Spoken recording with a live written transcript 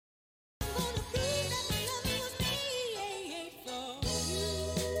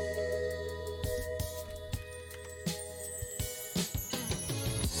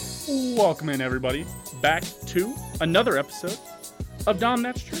Welcome in, everybody, back to another episode of Dom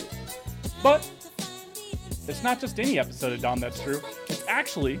That's True. But it's not just any episode of Dom That's True. It's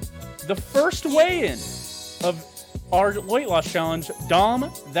actually the first weigh-in of our weight loss challenge,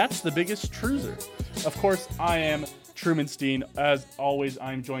 Dom That's the Biggest Trueser. Of course, I am Truman Steen. As always,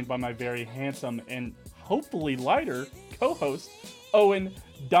 I'm joined by my very handsome and hopefully lighter co-host, Owen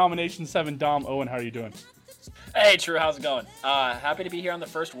Domination 7. Dom, Owen, how are you doing? Hey, True, how's it going? Happy to be here on the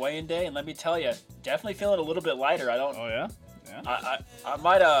first weigh-in day, and let me tell you, definitely feeling a little bit lighter. Oh yeah, yeah. I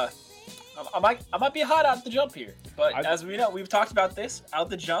might be hot out the jump here, but as we know, we've talked about this out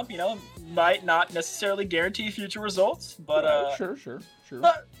the jump. You know, might not necessarily guarantee future results, but sure.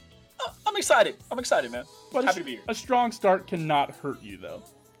 I'm excited. Man. But Happy to be here. A strong start cannot hurt you, though.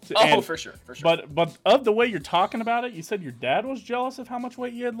 For sure. But of the way you're talking about it, you said your dad was jealous of how much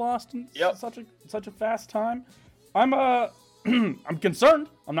weight you had lost in such a fast time. I'm I'm concerned.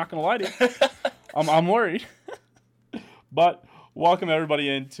 I'm not gonna lie to you. I'm worried. But welcome everybody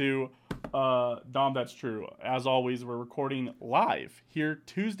into Dom That's True. As always, we're recording live here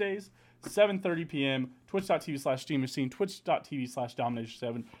Tuesdays, 7:30 p.m. Twitch.tv/SteamMachine,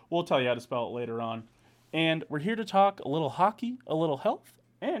 Twitch.tv/Domination7. We'll tell you how to spell it later on. And we're here to talk a little hockey, a little health.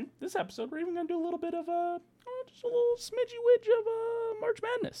 And this episode, we're even going to do a little bit of just a little smidgy-widge of March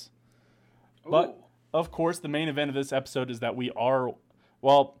Madness. Ooh. But, of course, the main event of this episode is that we are,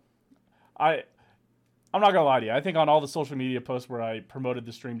 well, I'm not going to lie to you. I think on all the social media posts where I promoted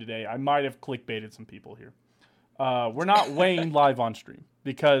the stream today, I might have clickbaited some people here. We're not weighing live on stream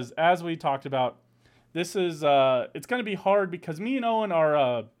because, as we talked about, this is, it's going to be hard because me and Owen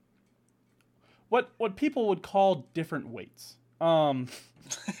are, what people would call different weights.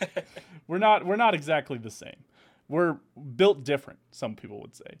 We're not exactly the same. We're built different, some people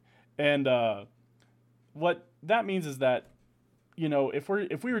would say. And what that means is that, you know, if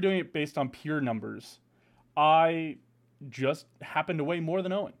we were doing it based on pure numbers, I just happen to weigh more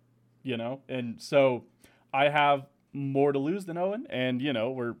than Owen, you know? And so I have more to lose than Owen, and you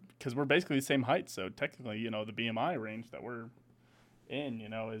know, we're basically the same height, so technically, you know, the BMI range that we're in, you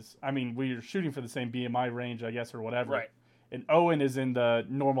know, is, I mean, we're shooting for the same BMI range, I guess, or whatever. Right. And Owen is in the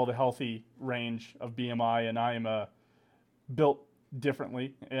normal to healthy range of BMI, and I am built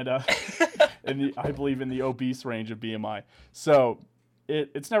differently, and I believe in the obese range of BMI. So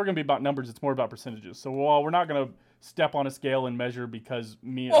it's never going to be about numbers; it's more about percentages. So while we're not going to step on a scale and measure because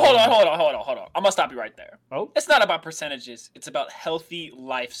me. Well, hold on. I'm gonna stop you right there. Oh, it's not about percentages; it's about healthy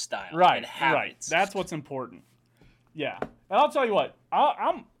lifestyle and habits. Right. That's what's important. Yeah, and I'll tell you what,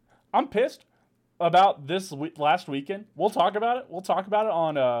 I'm pissed about this last weekend. We'll talk about it. We'll talk about it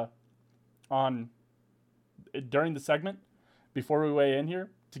on during the segment before we weigh in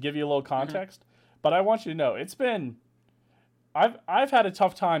here to give you a little context. Mm-hmm. But I want you to know I've had a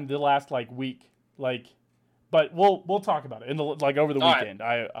tough time the last week, but we'll talk about it in the over the weekend.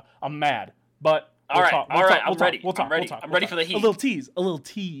 Right. I'm mad, but all right. I'm ready. I'm ready for the heat. A little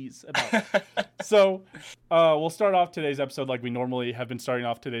tease about it. So we'll start off today's episode like we normally have been starting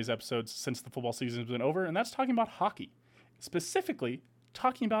off today's episodes since the football season has been over, and that's talking about hockey, specifically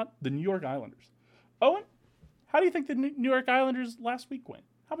talking about the New York Islanders. Owen, how do you think the New York Islanders last week went?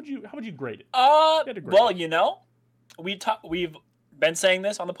 How would you grade it? Well, you know, we've been saying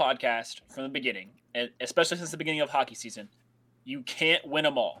this on the podcast from the beginning, and especially since the beginning of hockey season. You can't win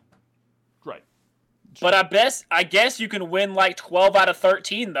them all. Right. But I guess you can win 12 out of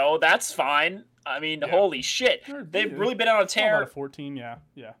 13, though. That's fine. I mean, holy shit. They've really been on a tear. 12 out of 14, yeah.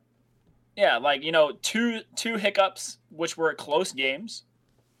 Yeah, two hiccups, which were close games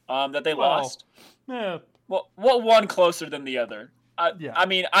that they lost. Yeah. Well, one closer than the other. I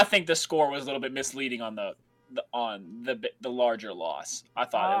mean, I think the score was a little bit misleading on the larger loss. I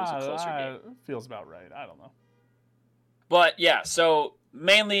thought it was a closer game. It feels about right. I don't know. But, yeah, so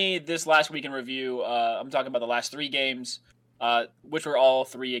mainly this last week in review, I'm talking about the last three games, which were all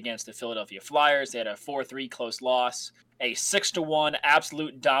three against the Philadelphia Flyers. They had a 4-3 close loss, a 6-1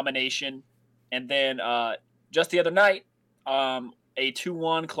 absolute domination, and then just the other night, a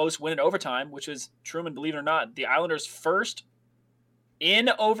 2-1 close win in overtime, which is, Truman, believe it or not, the Islanders' first in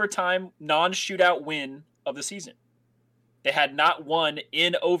overtime non-shootout win of the season. They had not won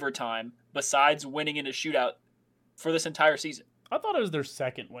in overtime besides winning in a shootout for this entire season. I thought it was their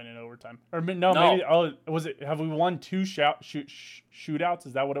second win in overtime. Or no. Maybe was it? Have we won two shootouts?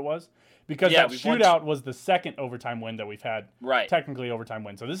 Is that what it was? Because that shootout was the second overtime win that we've had. Right. Technically overtime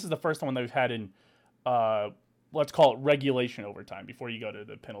win. So this is the first one that we've had in let's call it regulation overtime before you go to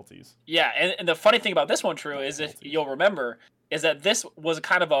the penalties. Yeah, and the funny thing about this one, True, is if you'll remember, is that this was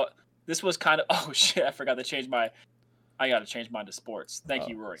kind of oh shit, I forgot to change my I got to change mine to sports. Thank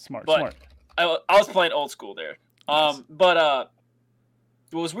you, Rory. Smart. I was playing old school there. Nice. But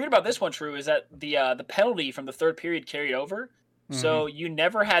what was weird about this one, True, is that the penalty from the third period carried over. So you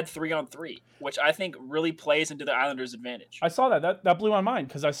never had 3-on-3, which I think really plays into the Islanders' advantage. I saw that. That blew my mind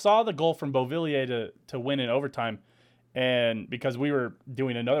because I saw the goal from Beauvillier to win in overtime, and because we were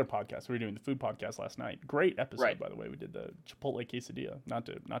doing another podcast, we were doing the food podcast last night. Great episode, by the way. We did the Chipotle quesadilla. Not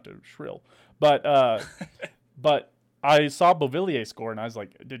to shrill, but but I saw Beauvillier score, and I was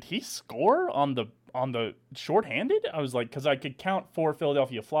like, did he score on the shorthanded? I was like, because I could count 4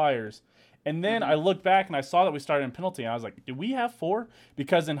 Philadelphia Flyers. And then I looked back and I saw that we started in penalty, and I was like, "Did we have 4?"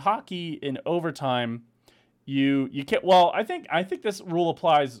 Because in hockey, in overtime, you can't. Well, I think this rule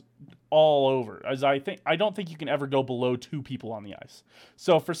applies all over. As I don't think you can ever go below 2 people on the ice.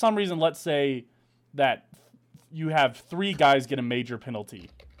 So for some reason, let's say that you have 3 guys get a major penalty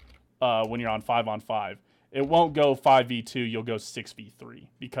when you're on 5-on-5. It won't go 5v2. You'll go 6v3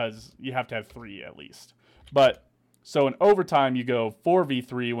 because you have to have 3 at least. But so in overtime, you go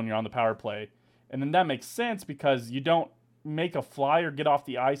 4v3 when you're on the power play. And then that makes sense because you don't make a flyer get off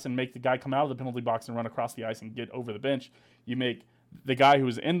the ice and make the guy come out of the penalty box and run across the ice and get over the bench. You make the guy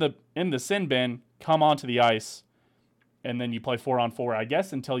who's in the sin bin come onto the ice, and then you play 4-on-4, I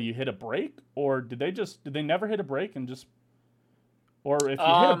guess, until you hit a break? Or did they never hit a break and just... Or if you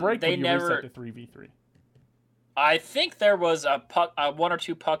hit a break, would you reset to 3v3? I think there was a puck, 1 or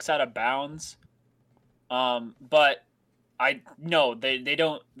 2 pucks out of bounds. But they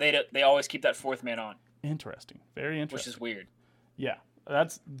don't. They always keep that 4th man on. Interesting. Very interesting. Which is weird. Yeah.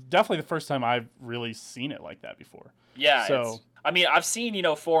 That's definitely the first time I've really seen it like that before. Yeah. So I mean, I've seen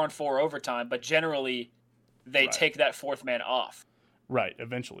 4-on-4 overtime, but generally they take that 4th man off. Right.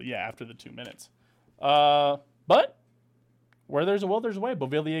 Eventually, yeah. After the 2 minutes. But where there's a will, there's a way.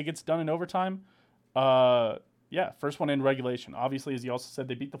 Beauvillier gets done in overtime. Yeah, first one in regulation. Obviously, as you also said,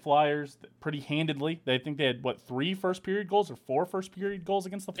 they beat the Flyers pretty handedly. They think they had, 3 first-period goals or 4 first-period goals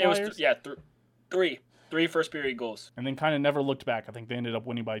against the Flyers? It was, 3. 3 first-period goals. And then kind of never looked back. I think they ended up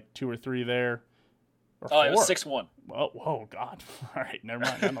winning by 2 or 3 there. Or 4. It was 6-1. Whoa, God. All right, never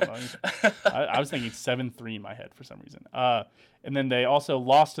mind. I don't know. I was thinking 7-3 in my head for some reason. And then they also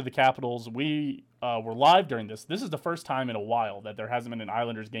lost to the Capitals. We were live during this. This is the first time in a while that there hasn't been an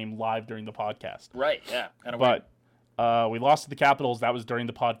Islanders game live during the podcast. Right, yeah. But we lost to the Capitals. That was during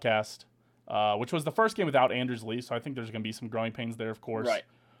the podcast, which was the first game without Anders Lee, so I think there's going to be some growing pains there, of course. Right.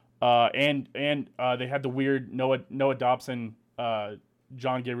 And they had the weird Noah Dobson,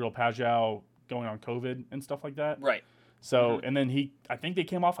 John Gabriel Pajau going on COVID and stuff like that. Right. So, and then I think they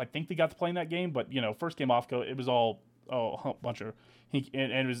came off. I think they got to play in that game, but first game off, it was all a bunch of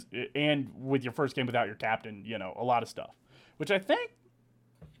and with your first game without your captain, a lot of stuff, which I think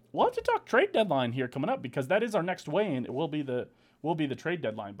we'll have to talk trade deadline here coming up because that is our next weigh-in. It will be the trade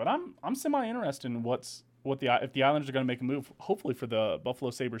deadline, but I'm semi interested in if the Islanders are going to make a move, hopefully for the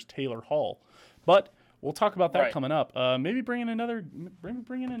Buffalo Sabres Taylor Hall, but. We'll talk about that coming up. Maybe bring in another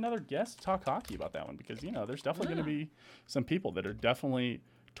guest to talk hockey about that one because there's definitely going to be some people that are definitely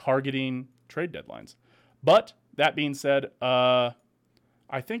targeting trade deadlines. But that being said, I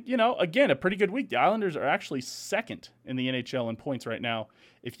think again a pretty good week. The Islanders are actually second in the NHL in points right now.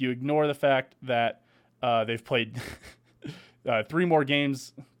 If you ignore the fact that they've played 3 more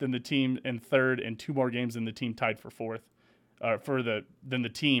games than the team in third and 2 more games than the team tied for fourth. Than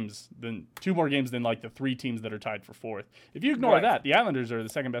 2 more games than like the 3 teams that are tied for fourth. If you ignore that, the Islanders are the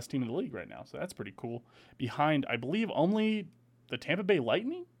second best team in the league right now, so that's pretty cool. Behind, I believe, only the Tampa Bay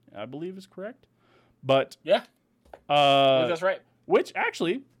Lightning, I believe is correct. But yeah, I think that's right. Which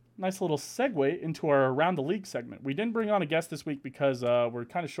actually, nice little segue into our Around the League segment. We didn't bring on a guest this week because we're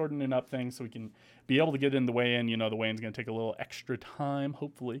kind of shortening up things so we can be able to get in the weigh-in. The weigh-in's going to take a little extra time,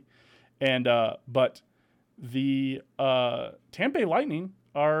 hopefully, and but. The Tampa Bay Lightning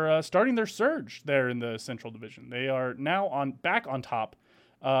are starting their surge there in the Central Division. They are now back on top.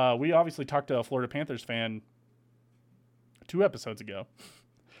 We obviously talked to a Florida Panthers fan 2 episodes ago.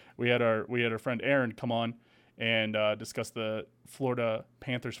 We had our friend Aaron come on and discuss the Florida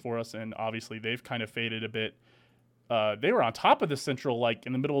Panthers for us, and obviously they've kind of faded a bit. They were on top of the Central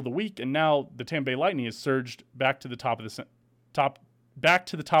in the middle of the week, and now the Tampa Bay Lightning has surged back to the top of the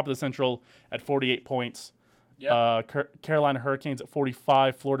Central at 48 points. Yep. Carolina Hurricanes at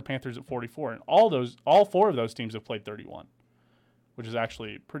 45, Florida Panthers at 44, and all 4 of those teams have played 31, which is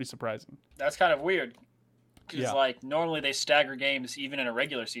actually pretty surprising. That's kind of weird, because normally they stagger games even in a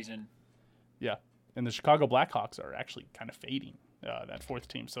regular season. Yeah, and the Chicago Blackhawks are actually kind of fading that 4th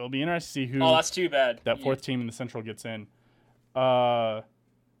team, so it'll be interesting to see who. Oh, that's too bad. That 4th team in the Central gets in.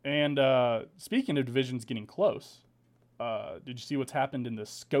 And speaking of divisions getting close, Did you see what's happened in the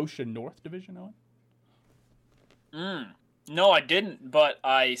Scotia North Division, Owen? No, I didn't, but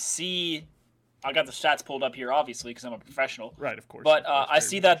I got the stats pulled up here, obviously, because I'm a professional. Right, of course. But I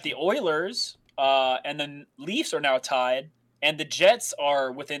see that the Oilers and the Leafs are now tied, and the Jets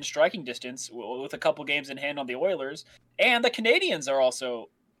are within striking distance with a couple games in hand on the Oilers, and the Canadians are also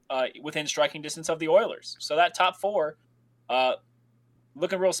within striking distance of the Oilers. So that top four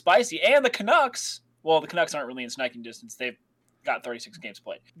looking real spicy. And the Canucks, well, the Canucks aren't really in striking distance. They've got 36 games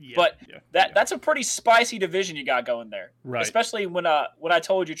played. That's a pretty spicy division you got going there. Right. Especially when I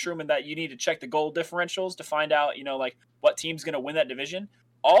told you, Truman, that you need to check the goal differentials to find out, like what team's going to win that division.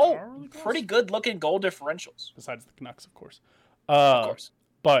 All really pretty good looking goal differentials. Besides the Canucks, of course. Of course.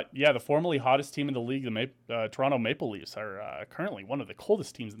 But yeah, the formerly hottest team in the league, the Toronto Maple Leafs, are currently one of the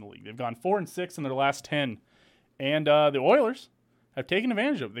coldest teams in the league. They've gone 4-6 in their last 10, and the Oilers have taken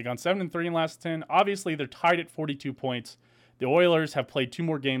advantage of it. They've gone 7-3 in the last 10. Obviously, they're tied at 42 points. The Oilers have played 2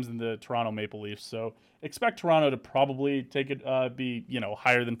 more games than the Toronto Maple Leafs, so expect Toronto to probably take it, be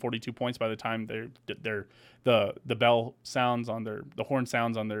higher than 42 points by the time the bell sounds on the horn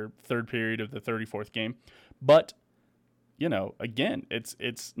sounds on their third period of the 34th game. But again,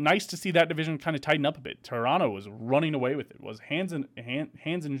 it's nice to see that division kind of tighten up a bit. Toronto was running away with it. Was heads and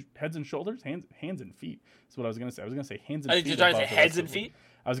shoulders, hands and feet. That's what I was gonna say. I was gonna say hands and feet. You're trying to say heads and feet?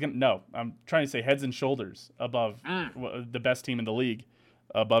 I'm trying to say heads and shoulders above the best team in the league,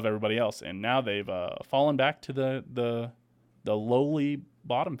 above everybody else. And now they've fallen back to the lowly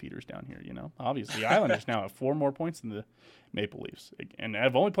bottom feeders down here. Obviously the Islanders now have 4 more points than the Maple Leafs, and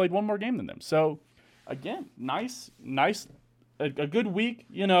have only played 1 more game than them. So again, nice, a good week.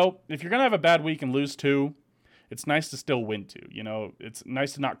 If you're gonna have a bad week and lose 2, it's nice to still win 2. It's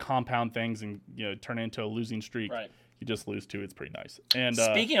nice to not compound things and turn it into a losing streak. Right. You just lose 2. It's pretty nice. And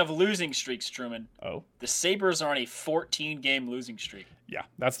speaking of losing streaks, Truman, the Sabres are on a 14-game losing streak. Yeah,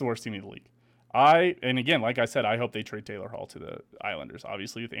 that's the worst team in the league. And again, like I said, I hope they trade Taylor Hall to the Islanders.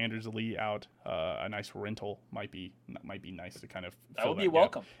 Obviously, with Anders Lee out, a nice rental might be nice to kind of that would be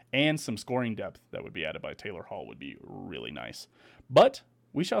welcome. And some scoring depth that would be added by Taylor Hall would be really nice. But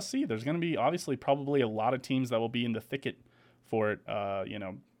we shall see. There's going to be obviously probably a lot of teams that will be in the thicket for it.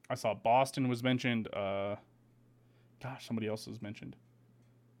 I saw Boston was mentioned. Somebody else was mentioned.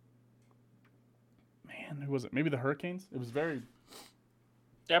 Man, who was it? Maybe the Hurricanes? It was very...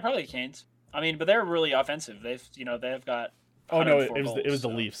 Yeah, probably the Canes. I mean, but they're really offensive. They've got... Oh, no, it was the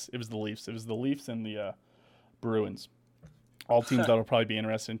Leafs. It was the Leafs. It was the Leafs and the Bruins. All teams that will probably be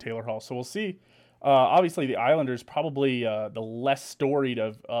interested in Taylor Hall. So we'll see. Obviously, the Islanders probably the less storied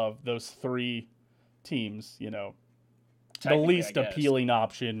of those 3 teams, the least appealing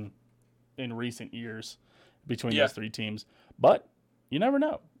option in recent years between those 3 teams. But you never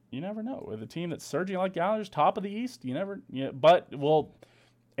know. With a team that's surging like the Islanders, top of the East,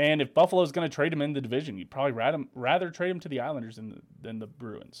 and if Buffalo's going to trade him in the division, you'd probably rather trade him to the Islanders than the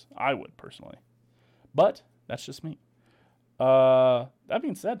Bruins. I would, personally. But that's just me. That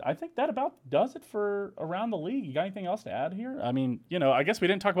being said, I think that about does it for around the league. You got anything else to add here? I mean, I guess we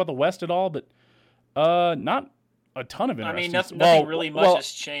didn't talk about the West at all, but not a ton of interesting. I mean, nothing really much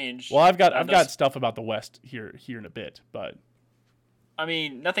has changed. Well, I've got stuff about the West here in a bit, but I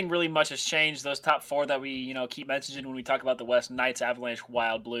mean, nothing really much has changed. Those top 4 that we keep mentioning when we talk about the West: Knights, Avalanche,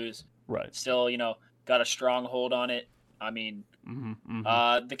 Wild, Blues. Right. Still, got a strong hold on it. I mean,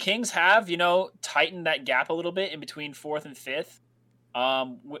 the Kings have tightened that gap a little bit in between 4th and 5th.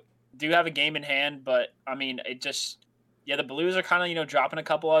 Do have a game in hand, but I mean, it just. Yeah, the Blues are kind of, dropping a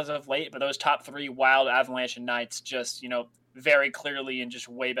couple as of late, but those top 3, Wild, Avalanche, and Knights, just, very clearly in just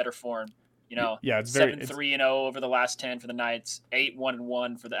way better form. It's 7-3-0 over the last 10 for the Knights,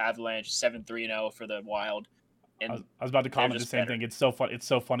 8-1-1 for the Avalanche, 7-3-0 for the Wild. And I was about to comment the same thing. It's so fun. It's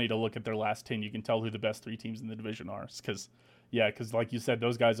so funny to look at their last 10. You can tell who the best 3 teams in the division are, because like you said,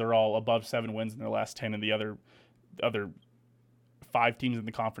 those guys are all above 7 wins in their last 10, and the other 5 teams in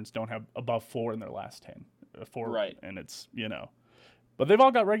the conference don't have above 4 in their last 10. 4, right? And it's but they've all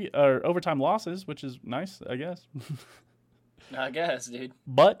got overtime losses, which is nice, I guess. I guess, dude.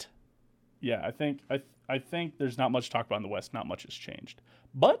 But yeah, I think there's not much to talk about in the West. Not much has changed.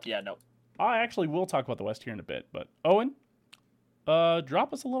 But yeah, no. I actually will talk about the West here in a bit. But Owen,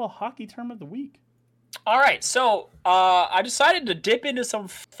 drop us a little hockey term of the week. All right, so I decided to dip into some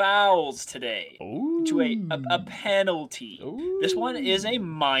fouls today. Ooh. To a penalty. Ooh. This one is a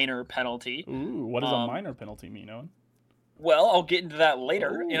minor penalty. Ooh, what does a minor penalty mean, Owen? Well, I'll get into that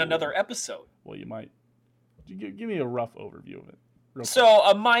later in another episode. Well, you might. Give me a rough overview of it. So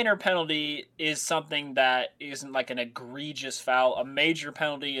a minor penalty is something that isn't like an egregious foul. A major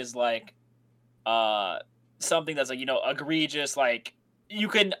penalty is like something that's like, egregious, like you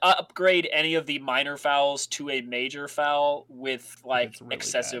can upgrade any of the minor fouls to a major foul with like really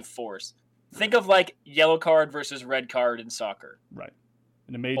excessive bad. force. Think of like yellow card versus red card in soccer. Right.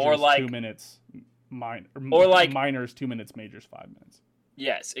 And a major Or is like 2 minutes. or like minors 2 minutes, majors 5 minutes.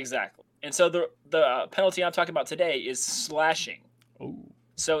 Yes, exactly. And so the penalty I'm talking about today is slashing. Oh.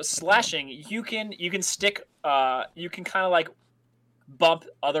 So slashing, you can stick you can kind of like bump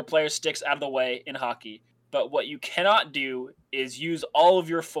other players' sticks out of the way in hockey, but what you cannot do is use all of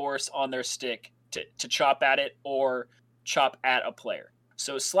your force on their stick to chop at it or chop at a player.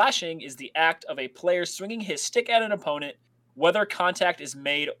 So slashing is the act of a player swinging his stick at an opponent whether contact is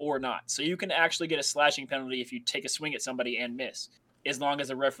made or not. So you can actually get a slashing penalty if you take a swing at somebody and miss, as long as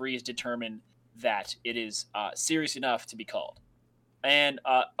the referees determine that it is serious enough to be called. And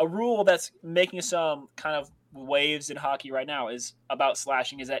a rule that's making some kind of waves in hockey right now is about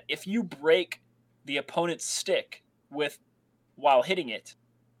slashing is that if you break the opponent's stick while hitting it,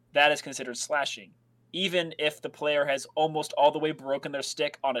 that is considered slashing. Even if the player has almost all the way broken their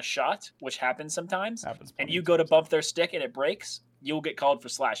stick on a shot, which happens sometimes, and you go to bump their stick and it breaks, you'll get called for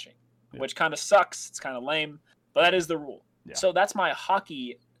slashing, which kind of sucks. It's kind of lame, but that is the rule. Yeah. So that's my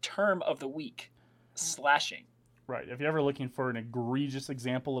hockey term of the week, slashing. Right. If you're ever looking for an egregious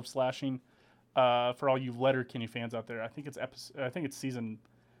example of slashing, for all you Letterkenny fans out there, I think it's season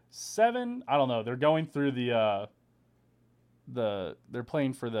 7. I don't know. They're going through they're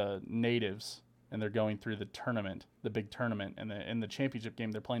playing for the natives, and they're going through the tournament, the big tournament, and in the championship game,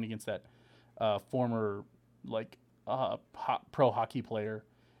 they're playing against that former pro hockey player,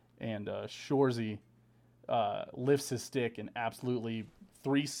 and Shorzy lifts his stick and absolutely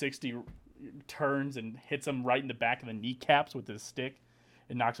 360 turns and hits him right in the back of the kneecaps with his stick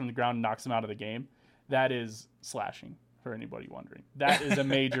and knocks him to the ground and knocks him out of the game. That is slashing, for anybody wondering. That is a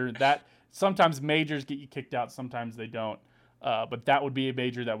major. That sometimes majors get you kicked out, sometimes they don't. But that would be a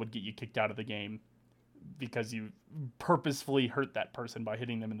major that would get you kicked out of the game because you purposefully hurt that person by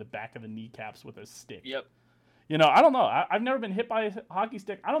hitting them in the back of the kneecaps with a stick. Yep. I don't know. I've never been hit by a hockey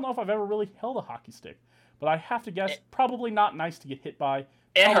stick. I don't know if I've ever really held a hockey stick, but I have to guess probably not nice to get hit by.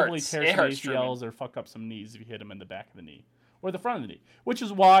 Probably tear some ACLs or fuck up some knees if you hit them in the back of the knee or the front of the knee, which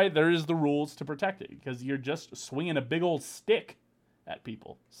is why there is the rules to protect it, because you're just swinging a big old stick at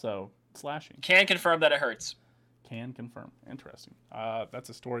people. So slashing. Can confirm that it hurts. Can confirm. Interesting. That's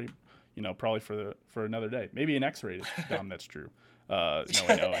a story, probably for another day. Maybe an X-rated. Dom, that's true. No,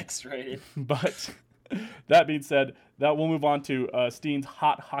 I know. X-rated. But that being said, that we'll move on to Steen's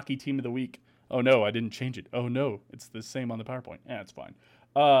hot hockey team of the week. Oh no, I didn't change it. Oh no, it's the same on the PowerPoint. Yeah, it's fine.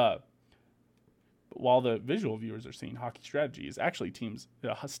 While the visual viewers are seeing hockey strategy, is actually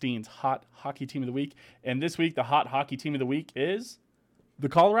Steen's hot hockey team of the week. And this week, the hot hockey team of the week is the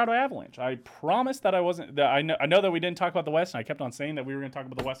Colorado Avalanche. I promised that I wasn't. That I know that we didn't talk about the West, and I kept on saying that we were going to talk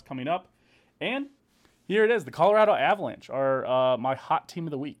about the West coming up. And here it is. The Colorado Avalanche are my hot team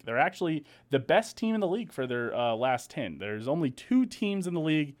of the week. They're actually the best team in the league for their last 10. There's only 2 teams in the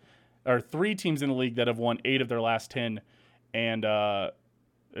league, or 3 teams in the league that have won 8 of their last 10. And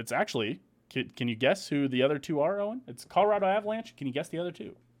it's actually, can you guess who the other 2 are, Owen? It's Colorado Avalanche. Can you guess the other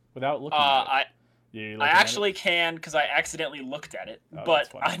 2 without looking at it? I actually can, because I accidentally looked at it. But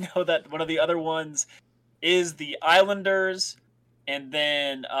I know that one of the other ones is the Islanders. And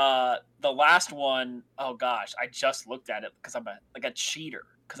then the last one, oh gosh, I just looked at it because I'm a cheater.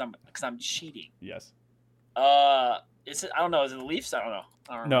 Because I'm cheating. Yes. Is it? I don't know. Is it the Leafs? I don't know.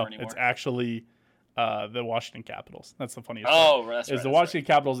 I don't remember anymore. It's actually the Washington Capitals. That's the funniest. Oh, that's right. The Washington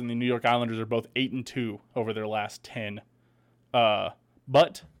Capitals and the New York Islanders are both 8-2 over their last 10.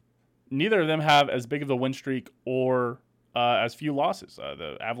 But neither of them have as big of a win streak or as few losses.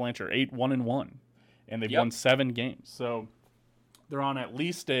 The Avalanche are 8-1-1, and they've won 7 games. So they're on at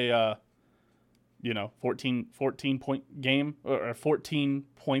least a 14 point game, or 14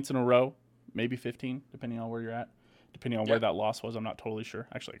 points in a row, maybe 15, depending on where you're at, depending on where that loss was. I'm not totally sure.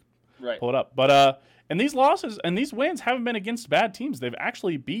 Actually, pull it up. But and these losses and these wins haven't been against bad teams. They've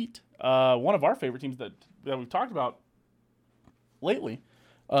actually beat one of our favorite teams that we've talked about lately.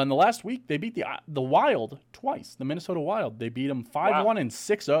 In the last week, they beat the Wild twice. The Minnesota Wild. They beat them 5-1 and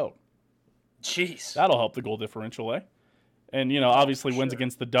 6-0. Jeez, that'll help the goal differential, eh? And obviously wins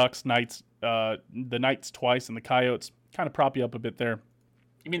against the Ducks, Knights, the Knights twice, and the Coyotes kind of prop you up a bit there.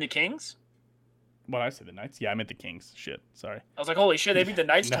 You mean the Kings? What did I say, the Knights? Yeah, I meant the Kings. Shit, sorry. I was like, holy shit, they beat the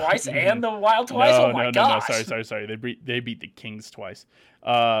Knights twice and the Wild twice? Oh my gosh. No, sorry. They beat the Kings twice.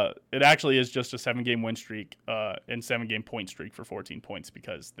 It actually is just a 7-game win streak and 7-game point streak for 14 points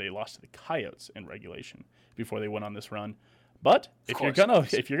because they lost to the Coyotes in regulation before they went on this run. But if you're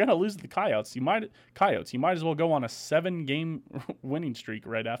gonna lose to the Coyotes, you might as well go on a 7-game winning streak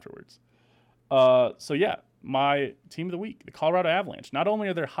right afterwards. So yeah, my team of the week, the Colorado Avalanche. Not only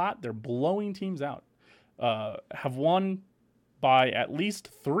are they hot, they're blowing teams out. Have won by at least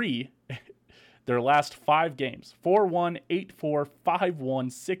 3 their last 5 games. 4-1, 8-4, 5-1,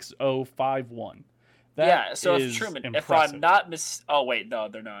 6-0, 5-1. Yeah, so if Truman, if I'm not oh wait, no,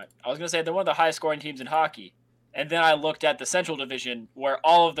 they're not. I was gonna say they're one of the highest scoring teams in hockey. And then I looked at the Central Division where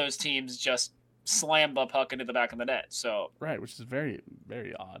all of those teams just slammed the puck into the back of the net. So right, which is very,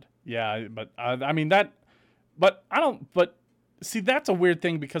 very odd. Yeah, but I mean that. But I don't. But see, that's a weird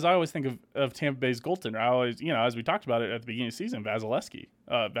thing because I always think of Tampa Bay's goaltender. I always, as we talked about it at the beginning of the season, Vasilevsky.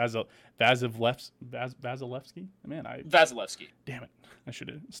 Vasilevsky. Man, Vasilevsky. Damn it, I should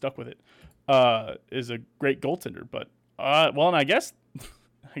have stuck with it. Is a great goaltender, but well, and I guess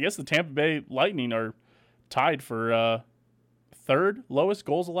the Tampa Bay Lightning are tied for 3rd lowest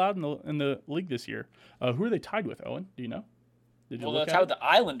goals allowed in the league this year. Who are they tied with, Owen? Do you know? Well, they're tied with the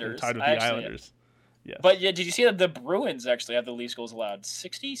Islanders. They're tied with the Islanders. Yes. But yeah, did you see that the Bruins actually have the least goals allowed?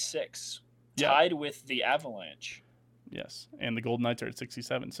 66. Tied with the Avalanche. Yes. And the Golden Knights are at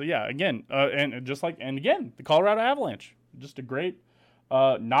 67. So yeah, again, and again, the Colorado Avalanche. Just a great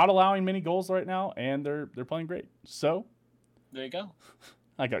not allowing many goals right now, and they're playing great. So there you go.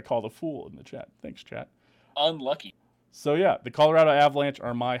 I got called a fool in the chat. Thanks, chat. Unlucky. So yeah, the Colorado Avalanche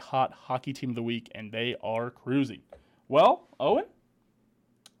are my hot hockey team of the week, and they are cruising. Well, Owen,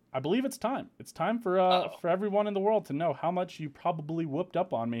 I believe it's time. It's time for everyone in the world to know how much you probably whooped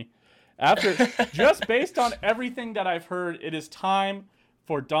up on me. After just based on everything that I've heard, it is time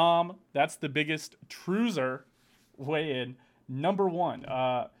for Dom. That's the biggest truiser weigh-in. Number 1.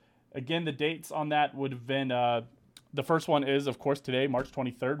 Again, the dates on that would have been the first one is, of course, today, March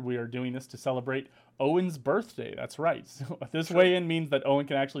 23rd. We are doing this to celebrate Owen's birthday. That's right. So this weigh-in means that Owen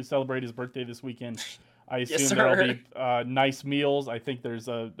can actually celebrate his birthday this weekend. I assume there'll be nice meals. I think there's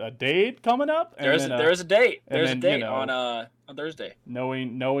a date coming up. There is a date. There's a date on Thursday.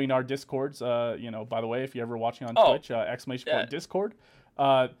 Knowing our Discords, by the way, if you're ever watching on Twitch, ! Discord,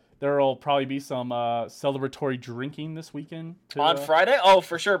 there'll probably be some celebratory drinking this weekend. On Friday? Oh,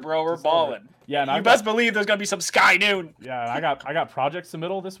 for sure, bro. We're balling. Yeah, and you best believe there's gonna be some Sky Noon. Yeah, and I got project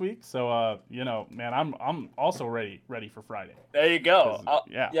submittal this week, so man, I'm also ready for Friday. There you go.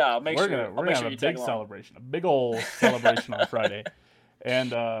 I'll make sure. We're gonna have a big celebration, a big old celebration on Friday. And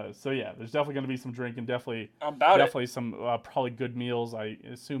so yeah, there's definitely going to be some drinking. Definitely some probably good meals. I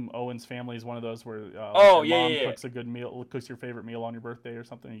assume Owen's family is one of those where mom cooks a good meal, cooks your favorite meal on your birthday or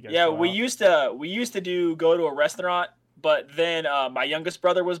something. You guys we used to go to a restaurant, but then my youngest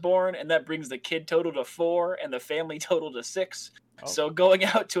brother was born, and that brings the kid total to 4 and the family total to 6. Oh. So going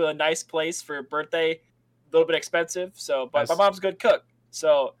out to a nice place for a birthday, a little bit expensive. So, but my mom's a good cook,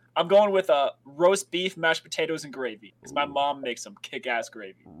 so. I'm going with roast beef, mashed potatoes, and gravy. Because my mom makes some kick-ass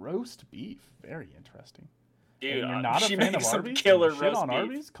gravy. Roast beef, very interesting. Dude, you're not a fan of Arby's? Killer you roast shit on beef.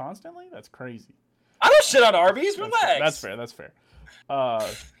 Arby's constantly? That's crazy. I don't shit on Arby's. Relax. That's fair.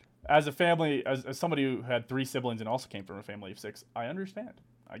 As a family, as somebody who had 3 siblings and also came from a family of 6, I understand.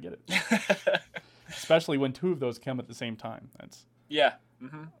 I get it. Especially when 2 of those come at the same time. That's yeah.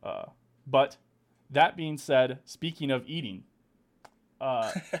 Mm-hmm. But that being said, speaking of eating.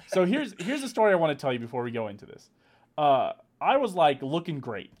 So here's the story I want to tell you before we go into this. I was looking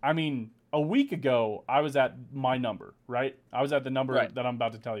great. I mean, a week ago I was at my number, right? I was at the number that I'm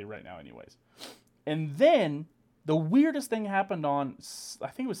about to tell you right now anyways. And then the weirdest thing happened on, I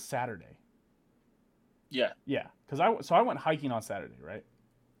think it was Saturday. Yeah. Yeah, cuz I went hiking on Saturday, right?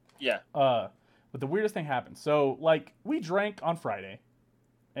 Yeah. But the weirdest thing happened. So we drank on Friday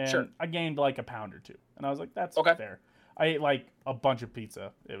and I gained a pound or 2. And I was like, that's fair. I ate a bunch of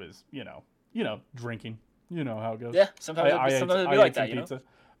pizza. It was, drinking. You know how it goes. Yeah, sometimes it'll be like that, pizza.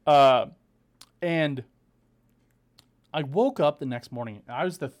 And I woke up the next morning, and I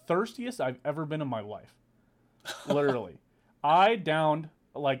was the thirstiest I've ever been in my life. Literally. I downed,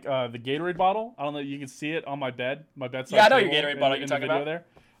 the Gatorade bottle. I don't know if you can see it on my bed. My bedside table. Yeah, I know your Gatorade bottle you're talking about. There.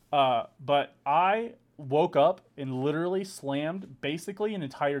 But I woke up and literally slammed basically an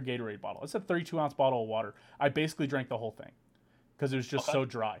entire Gatorade bottle. It's a 32-ounce bottle of water. I basically drank the whole thing because it was just so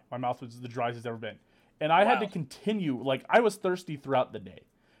dry. My mouth was the driest it's ever been. And I had to continue. I was thirsty throughout the day.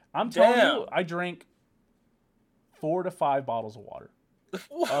 I'm telling you, I drank 4 to 5 bottles of water.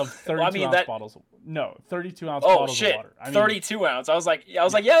 Of 32-ounce bottles. No, 32-ounce bottles of water. 32 ounce. I was like, yeah,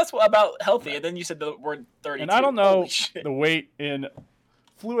 that's about healthy. Right. And then you said the word 32. And I don't know the weight in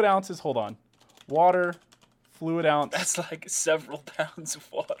fluid ounces. Hold on. Water, fluid ounce. That's several pounds of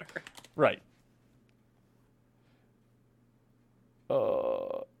water. Right.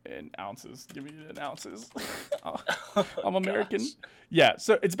 in ounces. Give me it in ounces. I'm American. Gosh. Yeah,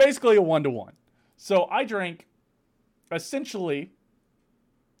 so it's basically a 1-to-1. So I drank essentially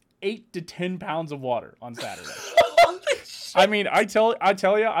 8 to 10 pounds of water on Saturday. I mean, I tell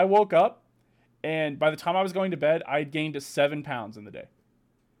you, I woke up, and by the time I was going to bed, I had gained 7 pounds in the day.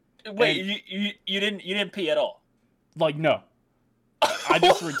 Wait, and you didn't pee at all? Like, no. I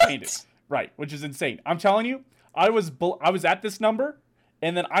just retained it. Right, which is insane. I'm telling you, I was at this number,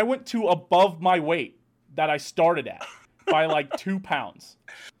 and then I went to above my weight that I started at by like 2 pounds.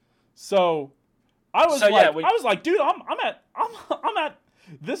 So I was dude, I'm at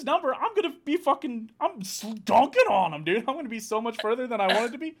this number. I'm gonna be I'm dunking on them, dude. I'm gonna be so much further than I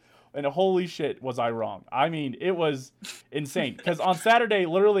wanted to be. And holy shit, was I wrong? I mean, it was insane. Because on Saturday,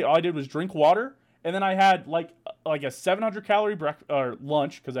 literally all I did was drink water, and then I had like a 700 calorie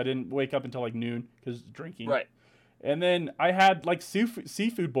lunch because I didn't wake up until like noon because drinking. Right. And then I had like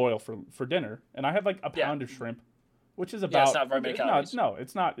seafood boil for dinner, and I had like a pound of shrimp, which is about it's not very many calories. No,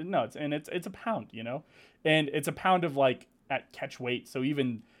 it's not. No, it's a pound, you know, and it's a pound of like at catch weight. So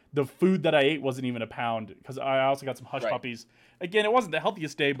even the food that I ate wasn't even a pound because I also got some hush puppies. Again, it wasn't the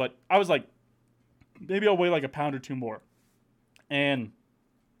healthiest day, but I was like, maybe I'll weigh like a pound or two more. And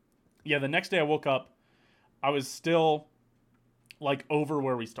yeah, the next day I woke up, I was still like over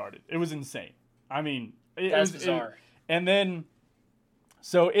where we started. It was insane. I mean, that's bizarre. And then,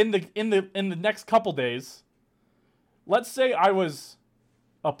 so in the next couple days, let's say I was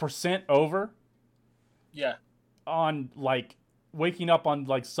 1% over. Yeah. On like waking up on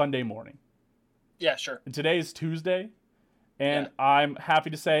like Sunday morning. Yeah, sure. And today is Tuesday, and I'm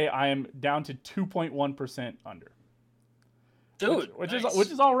happy to say I am down to 2.1% under. Dude, which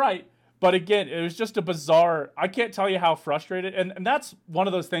is all right. But again, it was just a bizarre. I can't tell you how frustrated, and that's one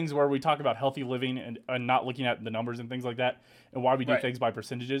of those things where we talk about healthy living and not looking at the numbers and things like that, and why we do things by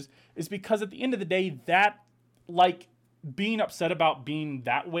percentages, is because at the end of the day, that like being upset about being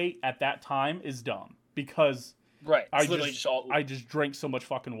that weight at that time is dumb because. Right. I just drank so much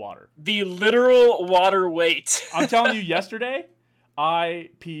fucking water. The literal water weight. I'm telling you, yesterday,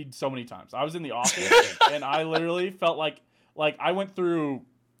 I peed so many times. I was in the office, and I literally felt like I went through,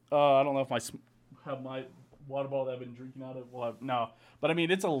 I don't know if I have my water bottle that I've been drinking out of. Well, no. But, I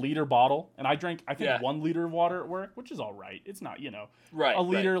mean, it's a liter bottle, and I drank, I think, 1 liter of water at work, which is all right. It's not, a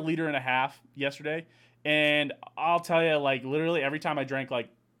liter and a half yesterday. And I'll tell you, like, literally every time I drank, like,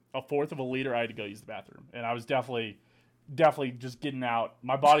 a fourth of a liter, I had to go use the bathroom, and I was definitely just getting out.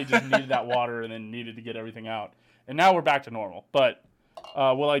 My body just needed that water, and then needed to get everything out. And now we're back to normal. But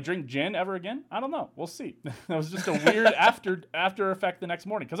will I drink gin ever again? I don't know. We'll see. That was just a weird after effect the next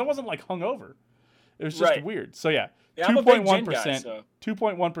morning because I wasn't like hungover. It was just weird. So yeah, 2.1%.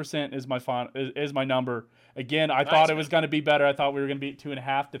 2.1% is my number. Again, I thought it was going to be better. I thought we were going to be at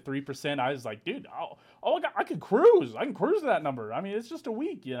 2.5 to 3%. I was like, dude, I could cruise. I can cruise to that number. I mean, it's just a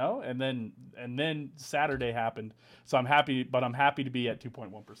week, And then Saturday happened. So I'm happy to be at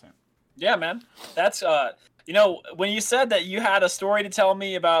 2.1%. Yeah, man. That's when you said that you had a story to tell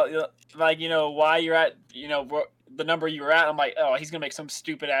me about why you're at the number you were at, I'm like, oh, he's gonna make some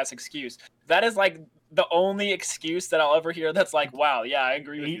stupid ass excuse. That is like the only excuse that I'll ever hear that's like, wow, yeah, I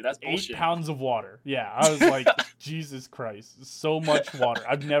agree with you. That's bullshit. 8 pounds of water. Yeah, I was like, Jesus Christ, so much water.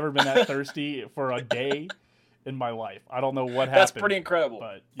 I've never been that thirsty for a day in my life. I don't know what happened. That's pretty incredible.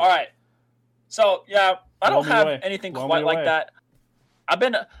 But, yeah. All right. So, yeah, I don't have anything quite like that. I've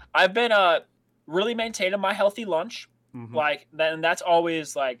been really maintaining my healthy lunch. Mm-hmm. And that's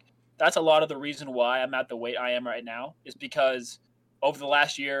always that's a lot of the reason why I'm at the weight I am right now is because over the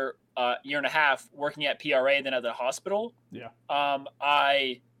last year and a half working at PRA and then at the hospital. Yeah.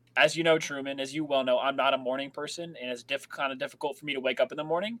 As you know, Truman, as you well know, I'm not a morning person, and it's kind of difficult for me to wake up in the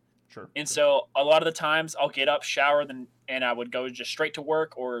morning. Sure. And so a lot of the times I'll get up, shower, and I would go just straight to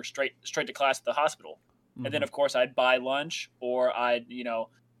work or straight to class at the hospital. Mm-hmm. And then of course I'd buy lunch or I'd,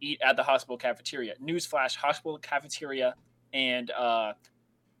 eat at the hospital cafeteria. Newsflash, hospital cafeteria and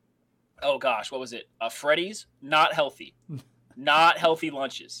oh gosh, what was it? Freddy's, not healthy. Not healthy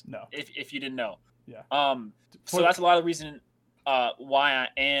lunches. No. If you didn't know. Yeah. So that's a lot of the reason why I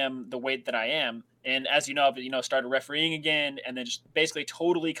am the weight that I am. And as you know, I've started refereeing again, and then just basically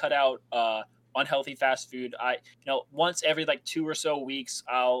totally cut out unhealthy fast food. I once every 2 or so weeks,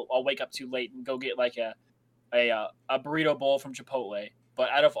 I'll wake up too late and go get a burrito bowl from Chipotle. But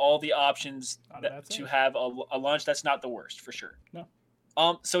out of all the options to have a lunch, that's not the worst for sure. No.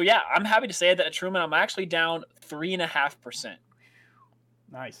 So yeah, I'm happy to say that at Truman, I'm actually down 3.5%.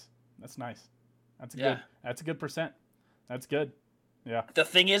 Nice. That's nice. That's a good percent. That's good. Yeah. The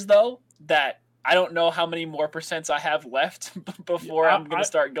thing is though, that I don't know how many more percents I have left before I'm going to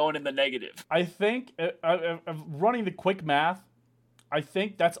start going in the negative. I think, running the quick math, I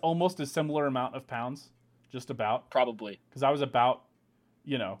think that's almost a similar amount of pounds, just about. Probably. Because I was about,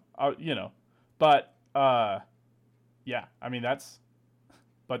 but yeah, I mean that's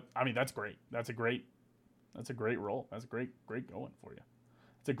great. That's a great roll. That's great going for you.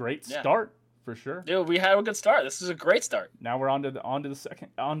 It's a great start for sure. Dude, we had a good start. This is a great start. Now we're on to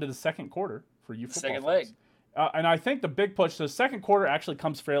the second quarter for you football second folks. leg. And I think the big push. The second quarter actually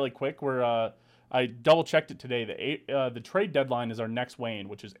comes fairly quick. Where I double checked it today. The trade deadline is our next weigh-in,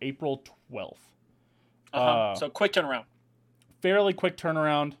 which is April 12th. So quick turnaround. Fairly quick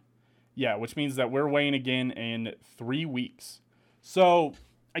turnaround. Yeah, which means that we're weighing again in 3 weeks. So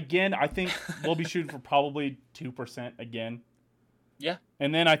again, I think we'll be shooting for probably 2% again. Yeah.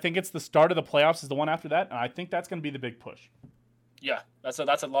 And then I think it's the start of the playoffs is the one after that, and I think that's going to be the big push. Yeah, that's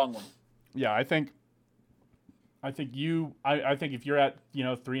a long one. Yeah, I think if you're at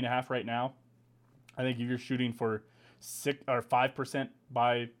 3.5 right now, I think if you're shooting for 6 or 5%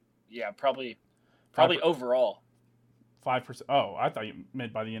 by probably overall 5%. Oh, I thought you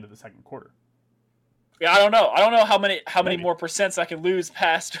meant by the end of the second quarter. Yeah, I don't know how many more percents I can lose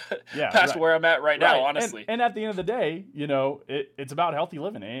past where I'm at right now, honestly. And at the end of the day, it's about healthy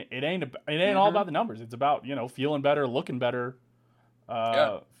living. It ain't all about the numbers. It's about feeling better, looking better.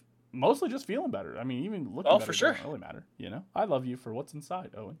 Mostly just feeling better. I mean, even looking better for sure. Doesn't really matter. I love you for what's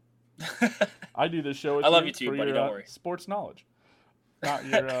inside, Owen. I do this show with I love you too, for buddy. your Don't worry. Sports knowledge, not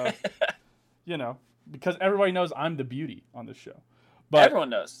your because everybody knows I'm the beauty on this show. But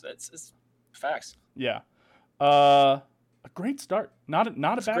everyone knows. It's facts. Yeah. A great start. Not a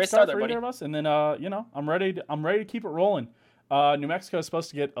bad start for either of us. And then I'm ready to keep it rolling. New Mexico is supposed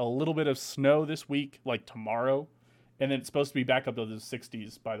to get a little bit of snow this week, like tomorrow, and then it's supposed to be back up to the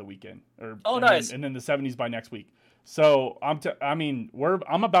 60s by the weekend. Nice. And then the 70s by next week. So I'm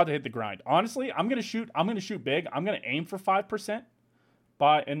about to hit the grind. Honestly, I'm gonna shoot big. I'm gonna aim for 5%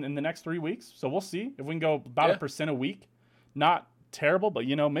 in the next 3 weeks. So we'll see if we can go about 1% a week. Not terrible, but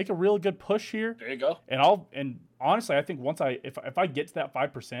make a real good push here. There you go. And honestly, I think if I get to that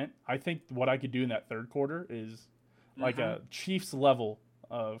 5%, I think what I could do in that third quarter is like a Chiefs level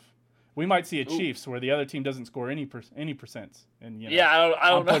of. We might see a Chiefs where the other team doesn't score any percents, and I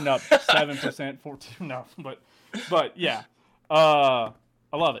don't know. Putting up 7%, 14. No, but yeah, I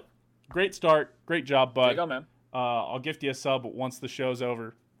love it. Great start, great job, bud. There you go, man. I'll gift you a sub once the show's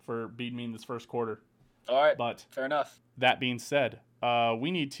over for beating me in this first quarter. All right, but fair enough. That being said,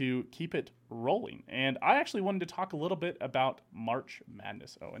 we need to keep it rolling, and I actually wanted to talk a little bit about March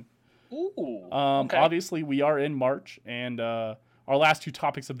Madness, Owen. Ooh. Okay. Obviously, we are in March, and our last two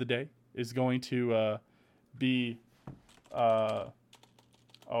topics of the day is going to be. Oh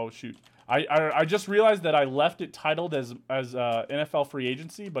shoot! I just realized that I left it titled as NFL free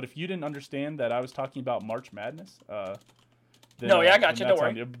agency, but if you didn't understand that I was talking about March Madness, then, I got you. Don't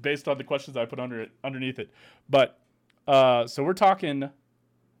worry. Based on the questions I put underneath it, but so we're talking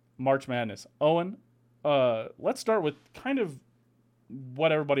March Madness. Owen, let's start with kind of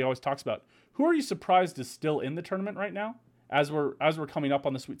what everybody always talks about. Who are you surprised is still in the tournament right now, as we're coming up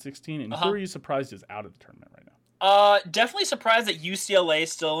on the Sweet 16, and who are you surprised is out of the tournament right now? Definitely surprised that UCLA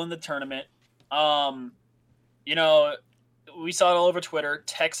is still in the tournament. We saw it all over Twitter.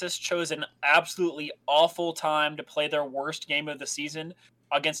 Texas chose an absolutely awful time to play their worst game of the season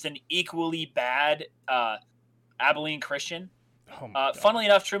against an equally bad Abilene Christian. Funnily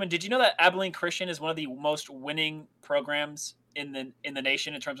enough, Truman, did you know that Abilene Christian is one of the most winning programs in the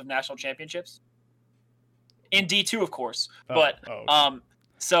nation in terms of national championships? In D2, of course. Did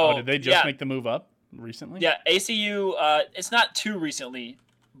they just make the move up recently? Yeah, ACU. It's not too recently,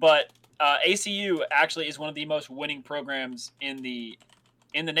 but ACU actually is one of the most winning programs in the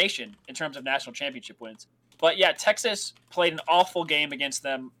nation in terms of national championship wins. But yeah, Texas played an awful game against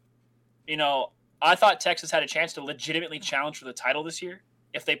them. I thought Texas had a chance to legitimately challenge for the title this year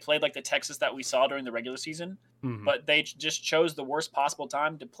if they played like the Texas that we saw during the regular season. Mm-hmm. But they just chose the worst possible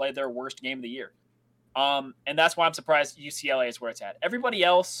time to play their worst game of the year. And that's why I'm surprised UCLA is where it's at. Everybody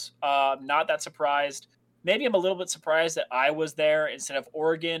else, not that surprised. Maybe I'm a little bit surprised that Iowa's there instead of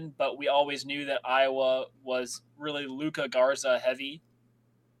Oregon, but we always knew that Iowa was really Luka Garza heavy.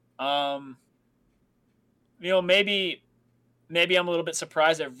 Maybe I'm a little bit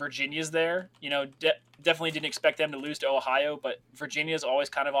surprised that Virginia's there. Definitely didn't expect them to lose to Ohio, but Virginia's always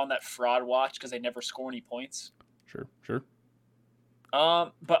kind of on that fraud watch because they never score any points. Sure.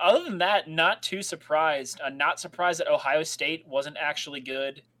 But other than that, not too surprised. Not surprised that Ohio State wasn't actually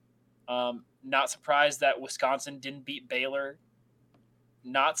good. Not surprised that Wisconsin didn't beat Baylor.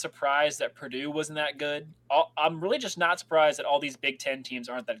 not surprised that Purdue wasn't that good. I'm really just not surprised that all these Big Ten teams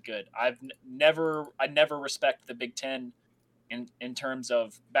aren't that good. I never respect the Big Ten in terms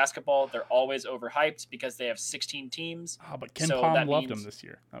of basketball. They're always overhyped because they have 16 teams. Oh, but Ken Palm loved them this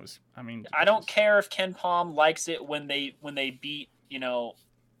year. I don't care if Ken Palm likes it when they beat,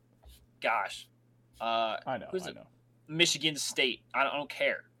 gosh, I know. Michigan State. I don't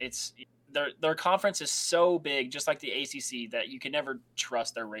care. It's their conference is so big, just like the ACC, that you can never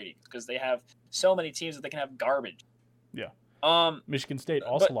trust their ratings because they have so many teams that they can have garbage. Yeah. Michigan State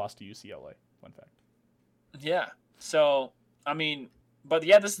also lost to UCLA. Fun fact. Yeah. So but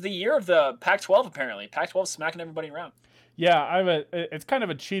yeah, this is the year of the Pac-12. Apparently, Pac-12 smacking everybody around. Yeah, it's kind of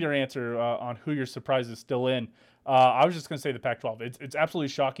a cheater answer on who your surprise is still in. I was just going to say the Pac-12. It's absolutely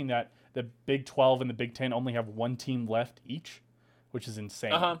shocking that the Big 12 and the Big 10 only have one team left each, which is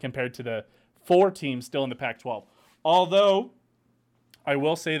insane compared to the 4 teams still in the Pac-12. Although, I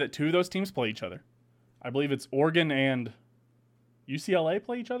will say that 2 of those teams play each other. I believe it's Oregon and UCLA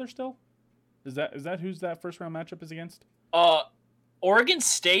play each other still. Is that who's that first round matchup is against? Oregon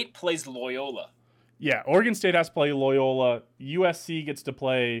State plays Loyola. Yeah, Oregon State has to play Loyola. USC gets to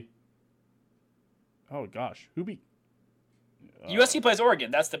play. Oh gosh, who beat? USC plays Oregon.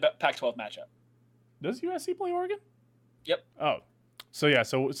 That's the Pac-12 matchup. Does USC play Oregon? Yep. Oh, so yeah,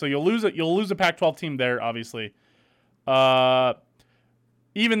 so you'll lose it. You'll lose a Pac-12 team there, obviously.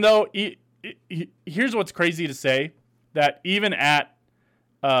 Even though here's what's crazy to say, that even at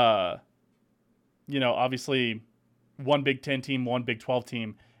obviously one Big 10 team, one Big 12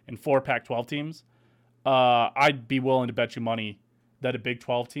 team, and 4 Pac-12 teams, I'd be willing to bet you money that a Big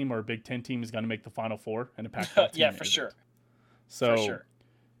 12 team or a Big 10 team is going to make the Final Four and a Pac-12 team. Yeah, for sure. So for sure.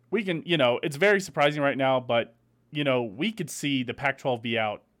 We can, it's very surprising right now, but, we could see the Pac-12 be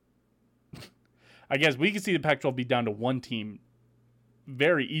out. I guess we could see the Pac-12 be down to one team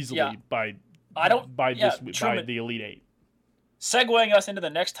very easily by the Elite Eight. Segueing us into the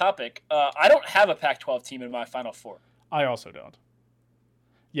next topic, I don't have a Pac-12 team in my Final Four. I also don't.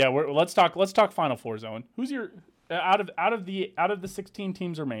 Yeah, let's talk Final Fours, Owen. Who's your out of the 16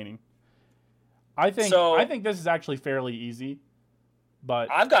 teams remaining? I think this is actually fairly easy, but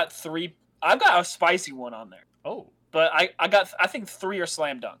I've got 3. I've got a spicy one on there. Oh, but I think 3 are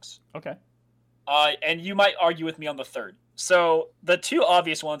slam dunks. Okay. And you might argue with me on the third. So the 2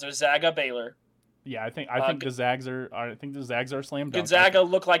 obvious ones are Zaga, Baylor. Yeah, I think the Zags are. I think the Zags are a slam dunk. Gonzaga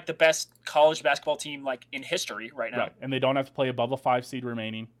look like the best college basketball team in history right now. Right, and they don't have to play above a 5 seed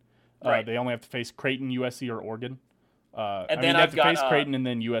remaining. Right. They only have to face Creighton, USC, or Oregon. They have to face Creighton and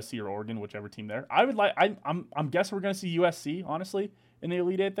then USC or Oregon, whichever team there. I'm guessing we're going to see USC honestly in the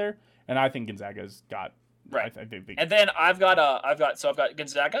Elite Eight there, and I think Gonzaga's got. Right. And then I've got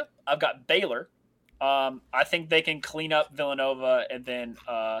Gonzaga. I've got Baylor. I think they can clean up Villanova and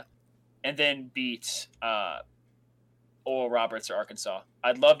then beat Oral Roberts or Arkansas.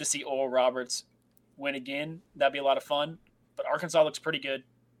 I'd love to see Oral Roberts win again. That'd be a lot of fun. But Arkansas looks pretty good,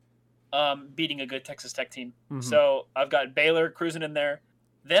 beating a good Texas Tech team. Mm-hmm. So I've got Baylor cruising in there.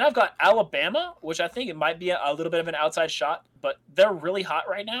 Then I've got Alabama, which I think it might be a little bit of an outside shot, but they're really hot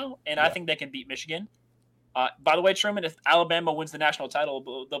right now, and I think they can beat Michigan. By the way, Truman, if Alabama wins the national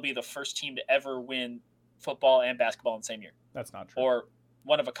title, they'll be the first team to ever win football and basketball in the same year. That's not true. Or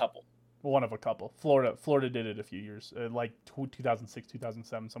one of a couple. One of a couple. Florida did it a few years, like 2006,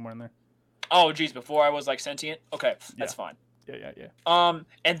 2007, somewhere in there. Oh, geez, before I was sentient? Okay, that's fine. Yeah.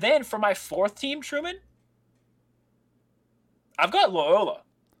 And then for my 4th team, Truman, I've got Loyola.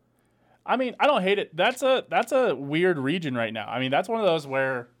 I don't hate it. That's a weird region right now. That's one of those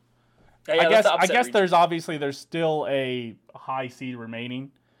where I guess there's still a high seed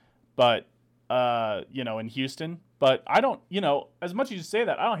remaining, but in Houston. But I don't, as much as you say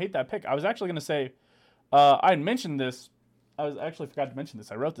that, I don't hate that pick. I was actually going to say, I had mentioned this. I forgot to mention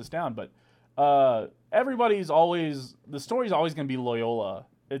this. I wrote this down, but the story's always going to be Loyola.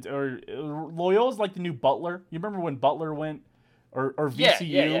 Loyola's like the new Butler. You remember when Butler went, or VCU?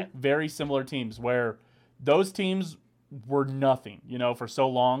 Yeah. Very similar teams where those teams were nothing, for so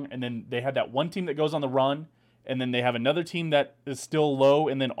long, and then they had that one team that goes on the run, and then they have another team that is still low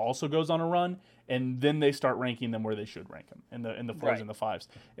and then also goes on a run, and then they start ranking them where they should rank them in the 4s and the 5s.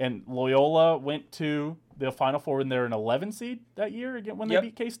 And Loyola went to the Final Four, and they're an 11 seed that year again when they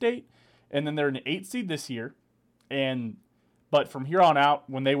beat K-State, and then they're an 8 seed this year. But from here on out,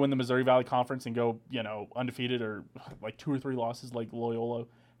 when they win the Missouri Valley Conference and go undefeated or like 2 or 3 losses like Loyola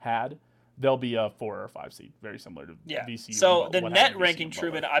had, they'll be a 4 or 5 seed, very similar to VCU. So the net ranking,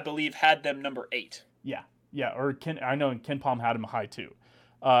 Truman, I believe, had them number 8. Yeah. Or I know Ken Palm had them high too.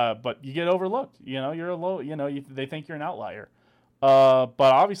 But you get overlooked. You're a low. They think you're an outlier. But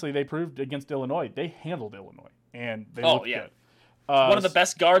obviously they proved against Illinois. They handled Illinois, and they looked good. One of the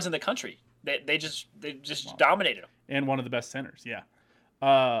best guards in the country. They just dominated them. And one of the best centers, yeah.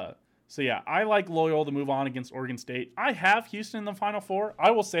 So yeah, I like Loyola to move on against Oregon State. I have Houston in the Final Four.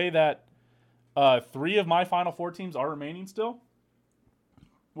 I will say that 3 of my Final Four teams are remaining still,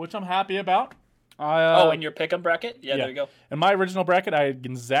 which I'm happy about. In your pick'em bracket? Yeah, there you go. In my original bracket, I had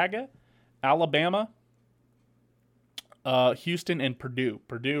Gonzaga, Alabama, Houston, and Purdue.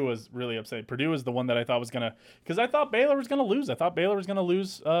 Purdue was really upset. Purdue was the one that I thought was going to – because I thought Baylor was going to lose. I thought Baylor was going to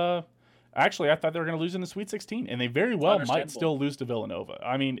lose actually, I thought they were going to lose in the Sweet 16, and they very well might still lose to Villanova.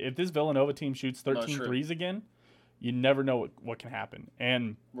 I mean, if this Villanova team shoots 13 threes again, you never know what can happen.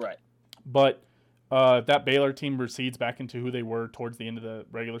 But that Baylor team recedes back into who they were towards the end of the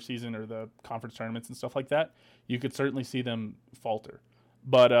regular season or the conference tournaments and stuff like that. You could certainly see them falter.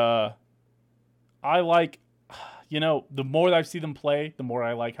 But I like, the more that I see them play, the more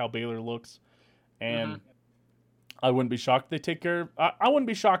I like how Baylor looks. And I wouldn't be shocked if they take care of, I wouldn't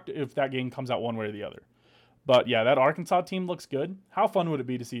be shocked if that game comes out one way or the other. But yeah, that Arkansas team looks good. How fun would it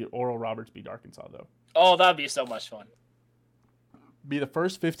be to see Oral Roberts beat Arkansas, though? Oh, that'd be so much fun. Be the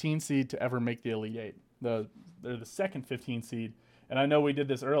first 15 seed to ever make the Elite Eight. They're the second 15 seed, and I know we did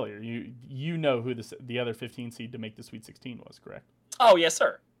this earlier. You know who the other 15 seed to make the Sweet 16 was, correct? Oh yes,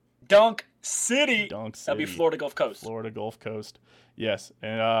 sir. Dunk City. That'd be Florida Gulf Coast. Florida Gulf Coast. Yes,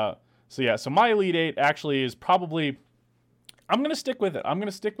 and so my Elite Eight actually is probably. I'm gonna stick with it. I'm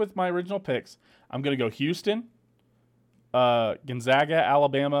gonna stick with my original picks. I'm gonna go Houston, Gonzaga,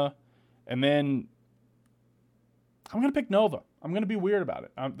 Alabama, and then I'm gonna pick Nova. I'm gonna be weird about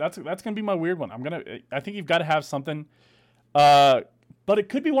it. That's gonna be my weird one. I think you've got to have something, but it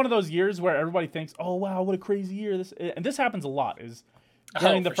could be one of those years where everybody thinks, "Oh wow, what a crazy year!" This happens a lot. Is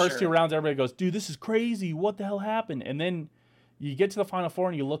during the first 2 rounds, everybody goes, "Dude, this is crazy. What the hell happened?" And then you get to the Final Four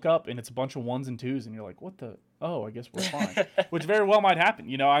and you look up and it's a bunch of 1s and 2s and you're like, "What the? Oh, I guess we're fine." Which very well might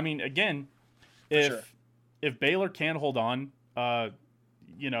happen. I mean, again, if Baylor can hold on,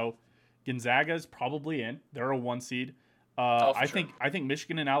 Gonzaga's probably in. They're a 1 seed. I think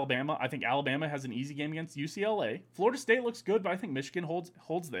Michigan and Alabama. I think Alabama has an easy game against UCLA. Florida State looks good, but I think Michigan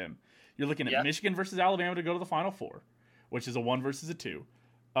holds them. You're looking at Michigan versus Alabama to go to the Final Four, which is a 1 versus a 2.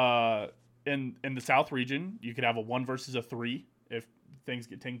 In the South region, you could have a 1 versus a 3 if things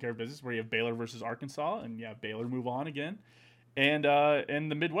get taken care of business, where you have Baylor versus Arkansas, and Baylor move on again. And in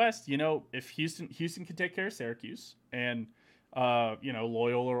the Midwest, if Houston can take care of Syracuse, and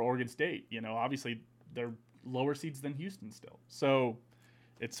Loyola or Oregon State, obviously they're lower seeds than Houston still. So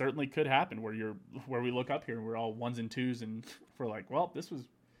it certainly could happen where we look up here and we're all 1s and 2s and we're like, well, this was,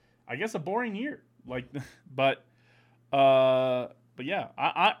 I guess, a boring year. But yeah,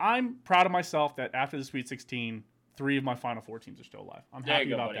 I'm proud of myself that after the Sweet 16, 3 of my Final Four teams are still alive. I'm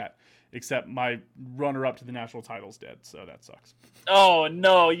happy about that. Except my runner-up to the national title's dead, so that sucks. Oh,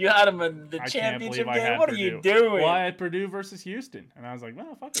 no. You had him in the championship game? What are you doing? Well, I had Purdue versus Houston, and I was like,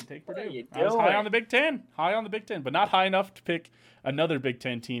 well, fuck it, take Purdue. I was high on the Big Ten, but not high enough to pick another Big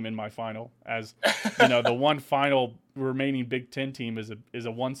Ten team in my final. As, the one final remaining Big Ten team is a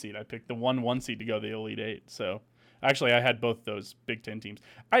 1 seed. I picked the 1 seed to go to the Elite Eight, so... Actually, I had both those Big Ten teams.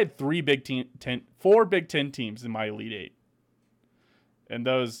 I had 4 Big Ten teams in my Elite Eight, and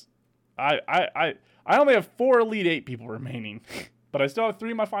those, I only have 4 Elite Eight people remaining, but I still have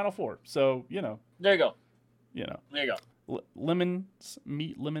 3 in my Final Four. So there you go. There you go. Lemons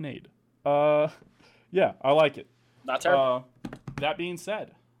meet lemonade. Yeah, I like it. Not terrible. That being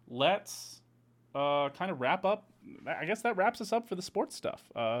said, let's kind of wrap up. I guess that wraps us up for the sports stuff.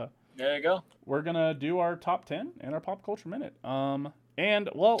 There you go. We're going to do our top 10 and our pop culture minute. And,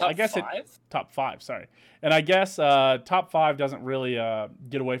 well, I guess top 5, sorry. And I guess top 5 doesn't really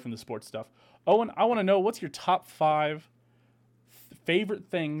get away from the sports stuff. Owen, I want to know, what's your top 5 favorite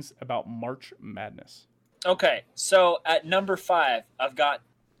things about March Madness? Okay, so at number 5, I've got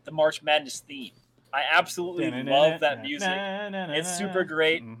the March Madness theme. I absolutely love that music. It's super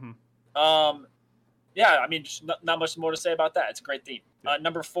great. Mm-hmm. Yeah, I mean, not much more to say about that. It's a great theme.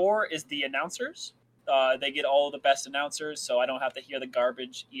 Number 4 is the announcers. They get all of the best announcers, so I don't have to hear the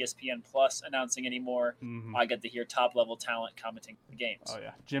garbage ESPN Plus announcing anymore. Mm-hmm. I get to hear top-level talent commenting the games. Oh,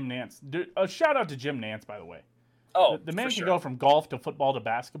 yeah. Jim Nantz. A shout-out to Jim Nantz, by the way. Oh, the man can go from golf to football to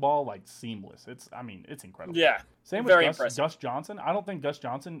basketball like seamless. It's incredible. Yeah, same with Gus Johnson. I don't think Gus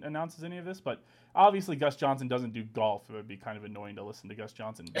Johnson announces any of this, but obviously Gus Johnson doesn't do golf. It would be kind of annoying to listen to Gus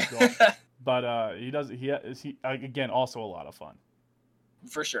Johnson do golf. But he does. He again, also a lot of fun.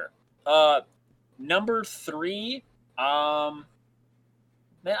 For sure. Number 3, man, I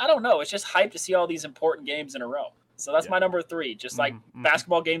don't know. It's just hype to see all these important games in a row. So that's my number 3. Just like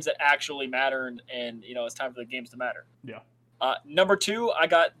basketball games that actually matter, and it's time for the games to matter. Yeah. Number 2, I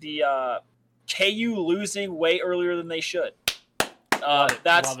got the KU losing way earlier than they should. Love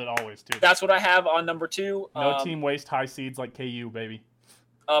it always too. That's what I have on number 2. No team waste high seeds like KU, baby.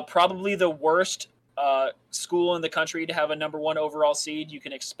 Probably the worst school in the country to have a number 1 overall seed. You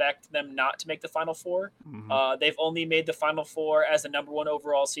can expect them not to make the Final Four. They've only made the Final Four as the number 1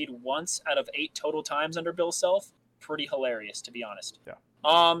 overall seed once out of 8 total times under Bill Self. Pretty hilarious, to be honest.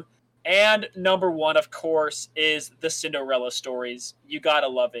 Yeah. And number 1, of course, is the Cinderella stories. You gotta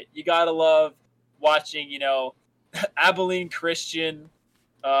love it. You gotta love watching, Abilene Christian,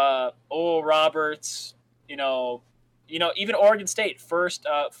 Oral Roberts, even Oregon State first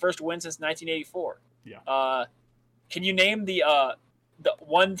win since 1984. Yeah. Can you name the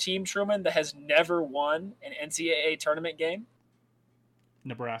one team, Truman, that has never won an NCAA tournament game?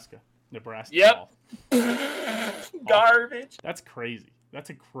 Nebraska. Yep. Garbage. That's crazy. That's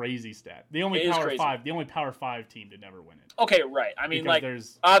a crazy stat. The only Power 5 team to never win it. Okay, right. I mean, because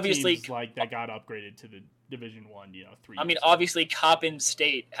there's obviously teams that got upgraded to the Division 1, 3 I mean, obviously Coppin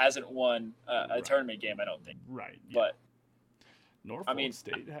State hasn't won a tournament game, I don't think. Right. Yeah. But Norfolk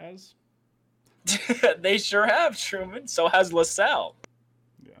State has. They sure have, Truman. So has LaSalle.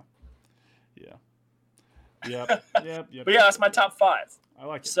 Yeah. Yep. But yeah, that's my top 5. I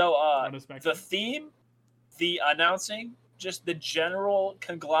like it. So the theme, the announcing, just the general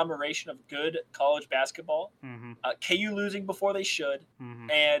conglomeration of good college basketball, KU losing before they should,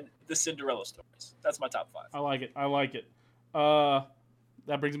 and the Cinderella stories. That's my top 5. I like it.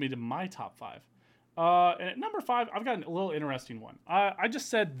 That brings me to my top 5. And at number 5, I've got a little interesting one. I just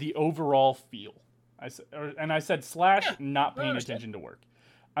said the overall feel. I said / not paying attention to work.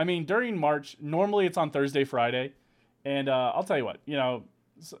 I mean, during March, normally it's on Thursday, Friday, and I'll tell you what,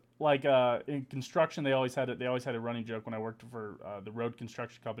 like in construction, they always had a running joke when I worked for the road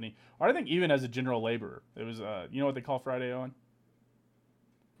construction company, or I think even as a general laborer, it was what they call Friday, Owen?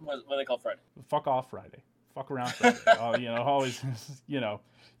 What do they call Friday? Fuck off Friday. Fuck around Friday. Always,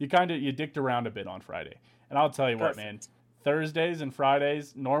 you dicked around a bit on Friday. And I'll tell you what, man, Thursdays and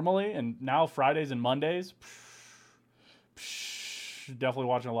Fridays normally, and now Fridays and Mondays, definitely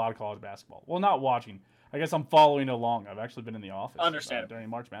watching a lot of college basketball. Well, not watching. I guess I'm following along. I've actually been in the office during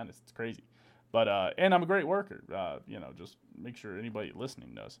March Madness. It's crazy. But and I'm a great worker. Just make sure anybody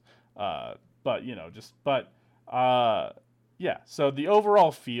listening knows. Yeah. So the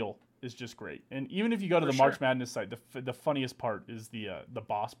overall feel is just great. And even if you go to the March Madness site, the funniest part is the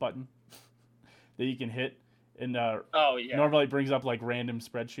boss button that you can hit. And normally it brings up like random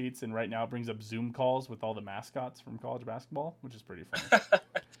spreadsheets, and right now it brings up Zoom calls with all the mascots from college basketball, which is pretty funny.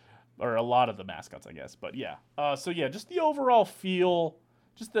 Or a lot of the mascots, I guess. But yeah. Just the overall feel,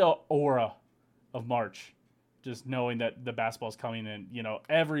 just the aura of March, just knowing that the basketball's coming in,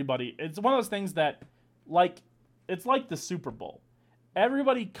 everybody. It's one of those things that, it's like the Super Bowl.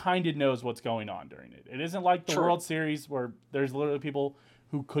 Everybody kind of knows what's going on during it. It isn't like the World Series where there's literally people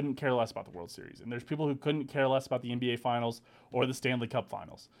who couldn't care less about the World Series. And there's people who couldn't care less about the NBA Finals or the Stanley Cup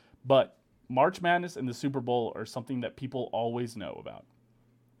Finals. But March Madness and the Super Bowl are something that people always know about.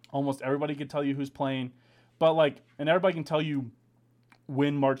 Almost everybody can tell you who's playing, and everybody can tell you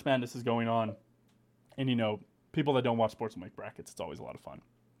when March Madness is going on. And, people that don't watch sports will make brackets. It's always a lot of fun.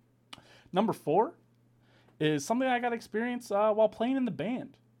 Number 4 is something I got to experience while playing in the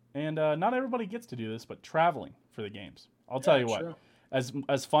band. And not everybody gets to do this, but traveling for the games. I'll tell you what,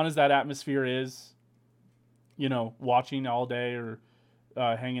 as fun as that atmosphere is, watching all day or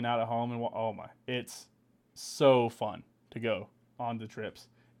hanging out at home, and it's so fun to go on the trips.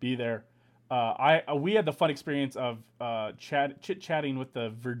 Be there. We had the fun experience of chit-chatting with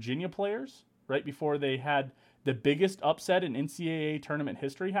the Virginia players right before they had the biggest upset in NCAA tournament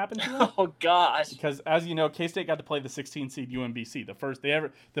history happen to them. Oh gosh! Because as you know, K-State got to play the 16 seed UMBC. They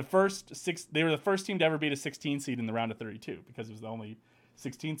were the first team to ever beat a 16 seed in the round of 32 because it was the only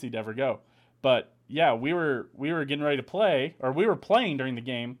 16 seed to ever go. But yeah, we were getting ready to play, or we were playing during the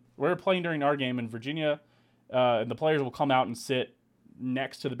game. We were playing during our game, and Virginia, and the players will come out and sit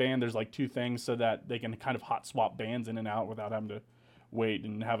next to the band. There's like 2 things so that they can kind of hot swap bands in and out without having to wait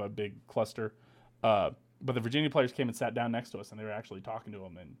and have a big cluster. But the Virginia players came and sat down next to us, and they were actually talking to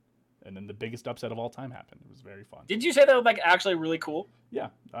them, and then the biggest upset of all time happened. It was very fun. Did you say that was actually really cool? Yeah,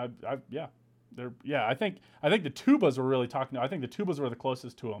 yeah. I think the Tubas were really talking. I think the Tubas were the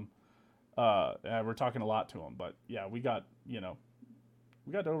closest to them. We're talking a lot to them, but yeah, we got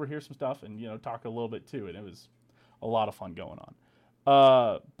to overhear some stuff and talk a little bit too, and it was a lot of fun going on.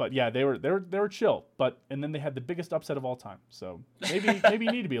 But yeah, they were chill. And then they had the biggest upset of all time. So maybe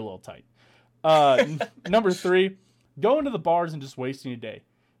you need to be a little tight. Number 3, going to the bars and just wasting a day.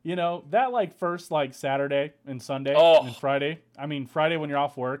 You know, that like first like Saturday and Sunday and Friday. I mean, Friday when you're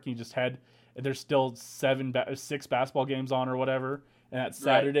off work, you just head. There's still 6 basketball games on or whatever. And that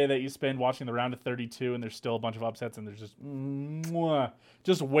Saturday that you spend watching the round of 32, and there's still a bunch of upsets, and there's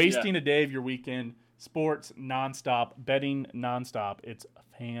just wasting a day of your weekend. Sports nonstop, betting nonstop. It's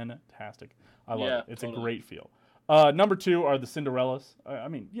fantastic. I love it. It's a great feel. Number 2 are the Cinderellas. I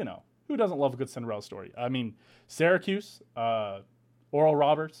mean, you know, who doesn't love a good Cinderella story? I mean, Syracuse, Oral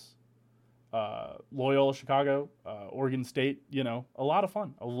Roberts, Loyola Chicago, Oregon State. You know, a lot of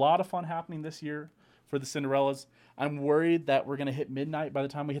fun. A lot of fun happening this year for the Cinderellas. I'm worried that we're going to hit midnight by the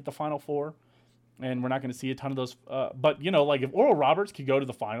time we hit the Final Four, and we're not going to see a ton of those. But, you know, like if Oral Roberts could go to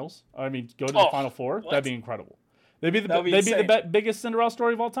the finals, I mean, go to the Final Four, that'd be incredible. They'd be the biggest Cinderella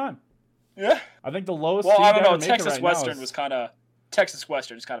story of all time. Yeah. I think the lowest seed I don't know. Texas Western is kind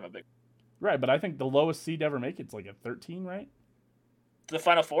of a big. Right, but I think the lowest seed to ever make it's like a 13, right? To the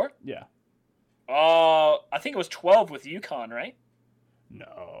Final Four? Yeah. I think it was 12 with UConn, right?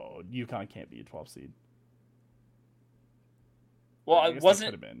 No, UConn can't be a 12 seed. Well,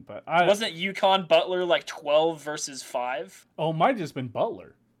 wasn't UConn Butler like 12 versus 5? Oh, it might have just been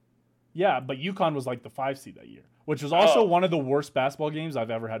Butler. Yeah, but UConn was like the 5 seed that year, which was also one of the worst basketball games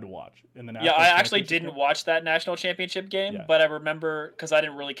I've ever had to watch in the national. Yeah, I actually didn't watch that national championship game, but I remember because I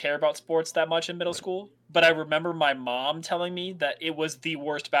didn't really care about sports that much in middle school. But I remember my mom telling me that it was the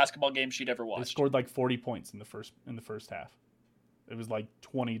worst basketball game she'd ever watched. They scored like 40 points in the first half. It was like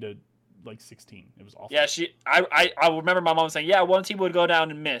 20 to like 16. It was awful. Yeah, I remember my mom saying, "Yeah, one team would go down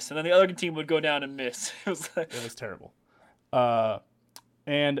and miss, and then the other team would go down and miss." It was terrible.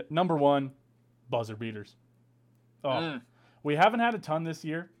 And number 1, buzzer beaters. We haven't had a ton this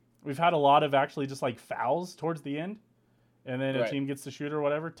year. We've had a lot of actually just like fouls towards the end, and then a team gets to shoot or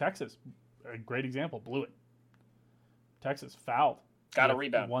whatever. Texas, a great example, blew it. Texas fouled. Got a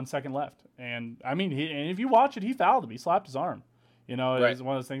rebound. 1 second left, and I mean, and if you watch it, he fouled him. He slapped his arm. You know, it was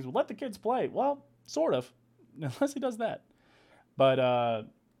one of those things. Well, let the kids play. Well, sort of, unless he does that. But I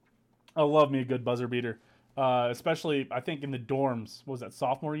love me a good buzzer beater, especially I think in the dorms. What was that,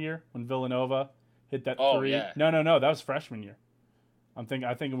 sophomore year when Villanova hit that 3? Yeah. No, that was freshman year. I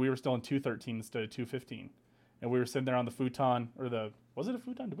think we were still in 213 instead of 215, and we were sitting there on the futon was it a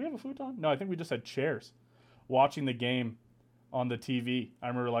futon? Did we have a futon? No, I think we just had chairs, watching the game on the TV. I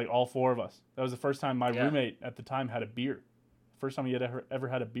remember like all 4 of us. That was the first time my roommate at the time had a beer. First time he had ever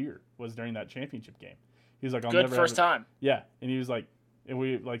had a beer was during that championship game. He was like, "I'll good never first time." Yeah, and he was like, and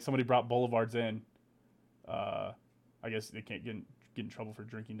we like somebody brought Boulevards in. I guess they can't get in trouble for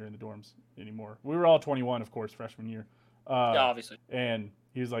drinking during the dorms anymore. We were all 21, of course, freshman year. Yeah, obviously. And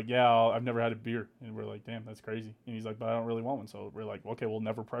he was like, "Yeah, I've never had a beer," and we're like, "Damn, that's crazy." And he's like, "But I don't really want one." So we're like, "Okay, we'll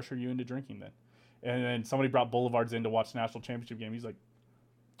never pressure you into drinking then." And then somebody brought Boulevards in to watch the national championship game. He's like,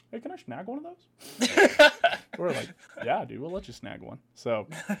 "Hey, can I snag one of those?" We're like, "Yeah, dude, we'll let you snag one." So,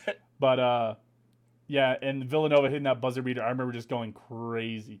 but yeah, and Villanova hitting that buzzer beater, I remember just going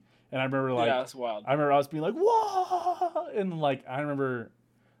crazy. And I remember like, that's wild. I remember us being like, "Whoa!" And like, I remember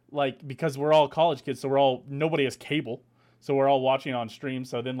like, because we're all college kids, so nobody has cable, so we're all watching on stream.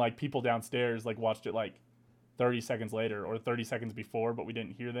 So then like people downstairs like watched it like 30 seconds later or 30 seconds before, but we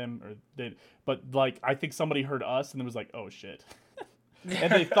didn't hear them but like I think somebody heard us and it was like, "Oh shit."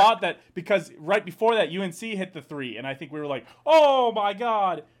 And they thought that because right before that UNC hit the 3, and I think we were like, "Oh my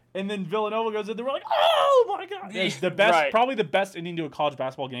god." And then Villanova goes in, they were like, "Oh my god." It's the best, probably the best ending to a college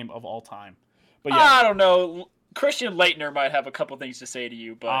basketball game of all time. But yeah, I don't know. Christian Laettner might have a couple things to say to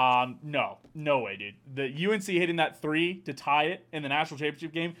you, but no way, dude. The UNC hitting that 3 to tie it in the national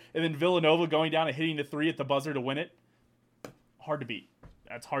championship game, and then Villanova going down and hitting the 3 at the buzzer to win it. Hard to beat.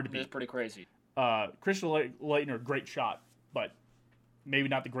 That's hard to beat. It's pretty crazy. Christian Laettner, great shot, but maybe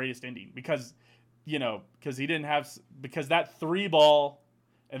not the greatest ending because he didn't have because that 3 ball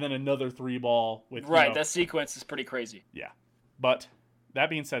and then another 3 ball with that sequence is pretty crazy. Yeah, but that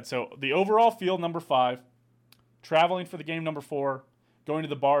being said, so the overall field number 5. Traveling for the game number 4, going to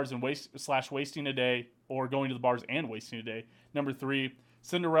the bars and wasting a day, or going to the bars and wasting a day. Number 3,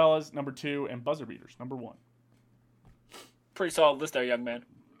 Cinderellas. Number 2, and buzzer beaters. Number 1. Pretty solid list there, young man.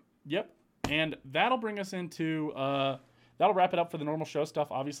 Yep. And that'll bring us into that'll wrap it up for the normal show stuff.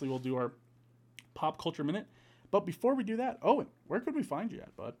 Obviously, we'll do our pop culture minute. But before we do that, Owen, where could we find you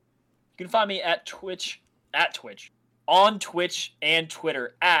at, bud? You can find me at Twitch, on Twitch and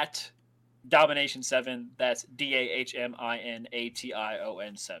Twitter at Domination7. That's DAHMINATION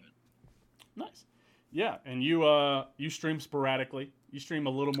 7. Nice. Yeah, and you stream sporadically. You stream a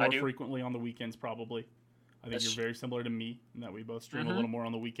little more frequently on the weekends, probably. I think you're very similar to me in that we both stream a little more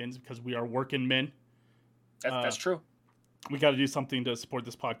on the weekends because we are working men. That's true. we got to do something to support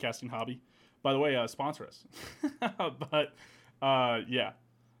this podcasting hobby. By the way, sponsor us. But yeah,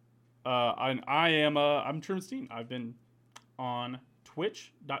 I'm Truman Steen. I've been on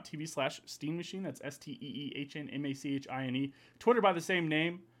twitch.tv/Steen Machine. That's SteehnMachine. Twitter by the same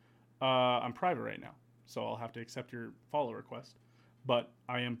name. I'm private right now, so I'll have to accept your follow request. But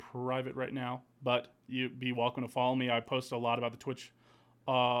I am private right now. But you'd be welcome to follow me. I post a lot about the Twitch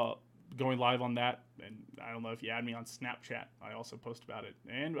going live on that. And I don't know if you add me on Snapchat. I also post about it.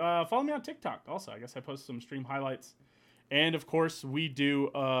 And follow me on TikTok also. I guess I post some stream highlights. And, of course, we do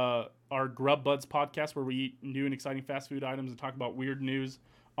our Grub Buds podcast where we eat new and exciting fast food items and talk about weird news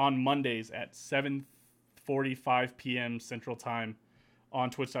on Mondays at 7:45 p.m. Central Time on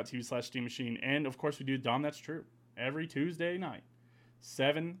twitch.tv/Steam Machine. And, of course, we do Dom That's True every Tuesday night,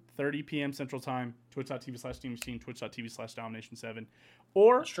 7:30 p.m. Central Time, twitch.tv/Steam Machine, twitch.tv/Domination7.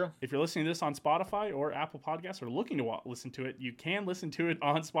 Or if you're listening to this on Spotify or Apple Podcasts or looking to listen to it, you can listen to it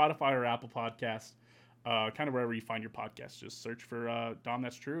on Spotify or Apple Podcasts. Kind of wherever you find your podcast, just search for Dom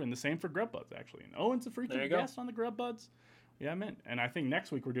That's True, and the same for Grub Buds actually. And Owen's a freaking guest on the Grub Buds. Yeah, man. And I think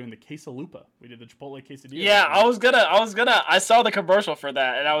next week we're doing the quesalupa. We did the Chipotle quesadilla. Yeah, I was gonna. I saw the commercial for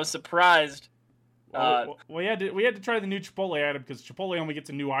that, and I was surprised. We had to try the new Chipotle item because Chipotle only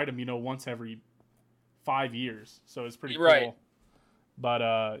gets a new item, once every 5 years, so it's pretty cool. Right.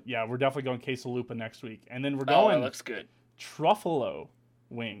 But yeah, we're definitely going quesalupa next week, and then we're going. That looks good. Truffalo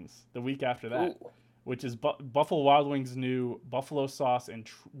wings the week after that. Ooh. Which is Buffalo Wild Wings' new buffalo sauce and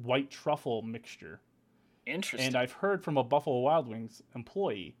white truffle mixture. Interesting. And I've heard from a Buffalo Wild Wings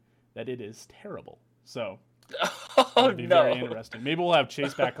employee that it is terrible. So it'll be very interesting. Maybe we'll have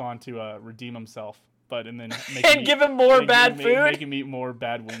Chase back on to redeem himself, and then give him more bad food. Make him eat more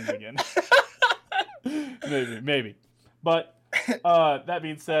bad wings again. maybe. But that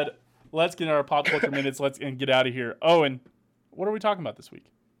being said, let's get in our pop culture minutes. Let's get out of here. Owen, what are we talking about this week?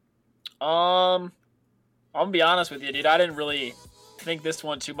 I'm gonna be honest with you, dude. I didn't really think this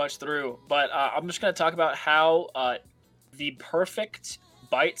one too much through, but I'm just gonna talk about how the perfect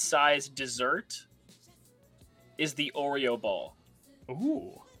bite-sized dessert is the Oreo ball.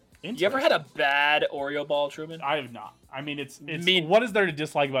 Ooh, you ever had a bad Oreo ball, Truman? I have not. I mean, it's what is there to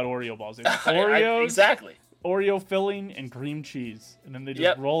dislike about Oreo balls? It's Oreos, exactly. Oreo filling and cream cheese, and then they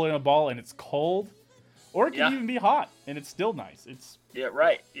just roll in a ball, and it's cold, or it can even be hot, and it's still nice.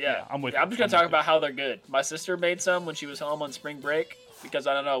 Right. Yeah. I'm with. I'm just gonna talk about how they're good. My sister made some when she was home on spring break because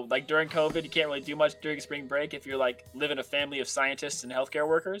I don't know, like during COVID, you can't really do much during spring break if you're like live in a family of scientists and healthcare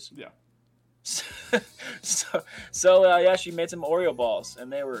workers. Yeah. So yeah, she made some Oreo balls and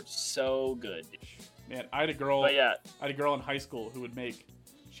they were so good. Man, I had a girl in high school who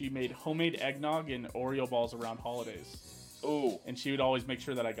she made homemade eggnog and Oreo balls around holidays. Ooh. And she would always make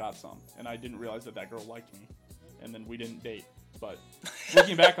sure that I got some, and I didn't realize that girl liked me, and then we didn't date. But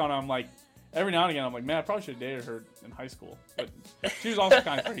looking back on it, I'm like, every now and again, I'm like, man, I probably should have dated her in high school. But she was also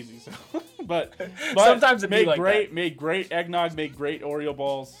kind of crazy. So, but sometimes it made like great, that. Made great eggnog, made great Oreo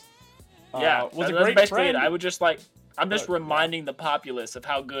balls. Yeah, was a great friend. I would just I'm just reminding the populace of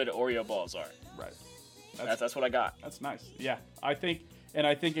how good Oreo balls are. Right. That's what I got. That's nice. Yeah, I think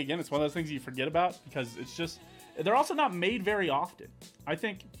again, it's one of those things you forget about because it's just they're also not made very often. I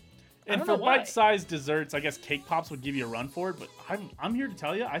think. And for bite-sized desserts, I guess Cake Pops would give you a run for it, but I'm here to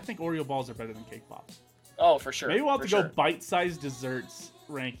tell you, I think Oreo balls are better than Cake Pops. Oh, for sure. Maybe we'll have to go bite-sized desserts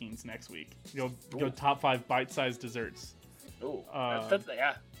rankings next week. Go top 5 bite-sized desserts. Ooh,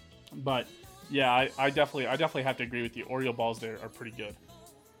 yeah. But yeah, I definitely have to agree with you. Oreo balls there are pretty good.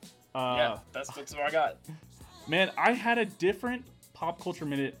 Yeah, that's what I got. Man, I had a different pop culture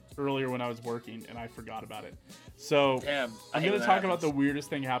minute earlier when I was working, and I forgot about it. So I'm going to talk about the weirdest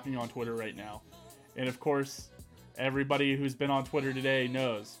thing happening on Twitter right now. And of course, everybody who's been on Twitter today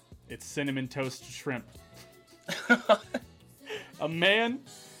knows it's Cinnamon Toast Shrimp. A man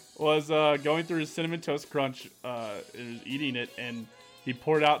was going through his Cinnamon Toast Crunch, eating it, and he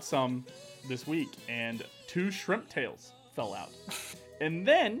poured out some this week, and 2 shrimp tails fell out. And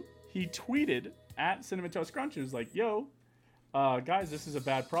then he tweeted at Cinnamon Toast Crunch, and was like, yo, guys, this is a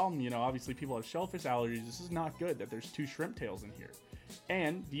bad problem. Obviously people have shellfish allergies. This is not good that there's 2 shrimp tails in here.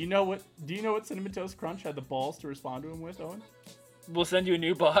 And do you know what Cinnamon Toast Crunch had the balls to respond to him with, Owen? We'll send you a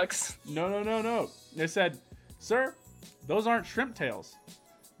new box. No. They said, sir, those aren't shrimp tails.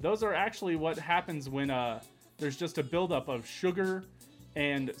 Those are actually what happens when there's just a buildup of sugar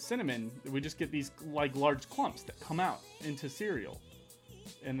and cinnamon. We just get these like large clumps that come out into cereal.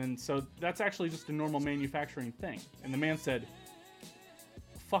 And then so that's actually just a normal manufacturing thing. And the man said,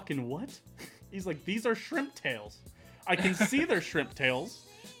 fucking what? He's like, these are shrimp tails. I can see they're shrimp tails.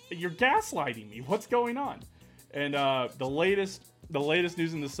 You're gaslighting me. What's going on? And the latest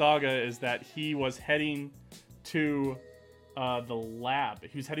news in the saga is that he was heading to the lab.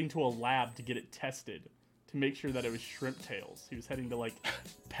 He was heading to a lab to get it tested to make sure that it was shrimp tails. He was heading to like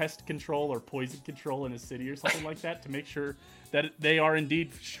pest control or poison control in his city or something like that to make sure that they are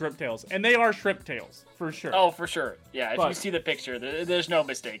indeed shrimp tails. And they are shrimp tails for sure. Oh, for sure. Yeah, if you see the picture, there's no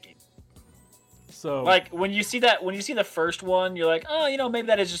mistaking. So like when you see the first one, you're like, oh, maybe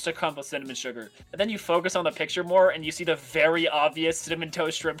that is just a clump of cinnamon sugar. And then you focus on the picture more, and you see the very obvious cinnamon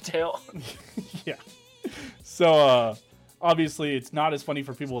toast shrimp tail. Yeah. So obviously, it's not as funny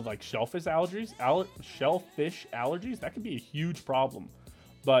for people with like shellfish allergies. Shellfish allergies, that could be a huge problem.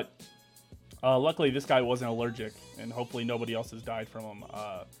 But luckily, this guy wasn't allergic, and hopefully nobody else has died from him.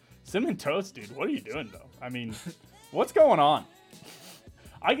 Cinnamon toast, dude. What are you doing though? I mean, what's going on?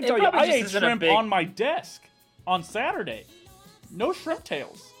 I can tell you, I ate shrimp on my desk on Saturday. No shrimp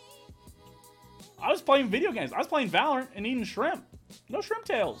tails. I was playing video games. I was playing Valorant and eating shrimp. No shrimp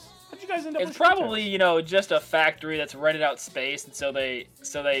tails. How'd you guys end up with shrimp tails? It's probably, just a factory that's rented out space, and so they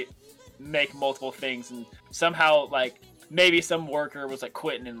make multiple things, and somehow, like, maybe some worker was, like,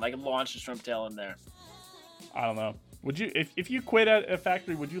 quitting and, like, launched a shrimp tail in there. I don't know. Would you, if you quit at a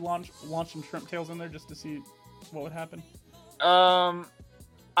factory, would you launch some shrimp tails in there just to see what would happen?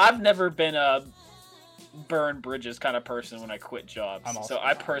 I've never been a burn bridges kind of person when I quit jobs, so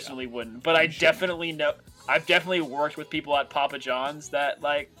I personally wouldn't. But I've definitely worked with people at Papa John's that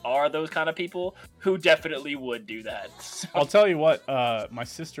like are those kind of people who definitely would do that. So. I'll tell you what, my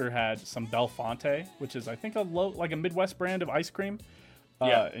sister had some Belfonte, which is I think a Midwest brand of ice cream.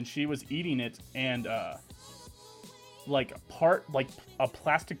 And she was eating it, and like a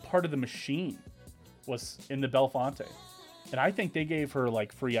plastic part of the machine was in the Belfonte. And I think they gave her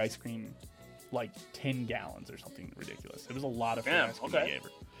like free ice cream, like 10 gallons or something ridiculous. It was a lot of free ice cream they gave her.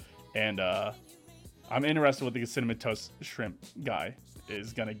 And I'm interested what the cinnamon toast shrimp guy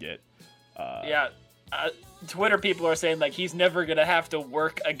is gonna get. Twitter people are saying like he's never gonna have to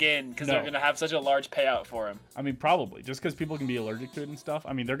work again because they're gonna have such a large payout for him. I mean, probably just because people can be allergic to it and stuff.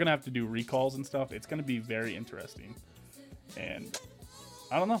 I mean, they're gonna have to do recalls and stuff. It's gonna be very interesting. And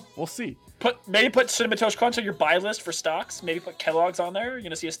I don't know. We'll see. Maybe put Cinnamon Toast Crunch on your buy list for stocks. Maybe put Kellogg's on there. You're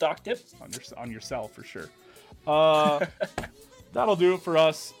going to see a stock dip. On yourself, for sure. That'll do it for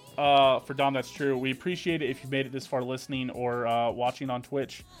us. For Dom, that's true. We appreciate it if you made it this far listening or watching on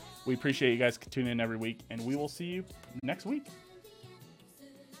Twitch. We appreciate you guys tuning in every week, and we will see you next week.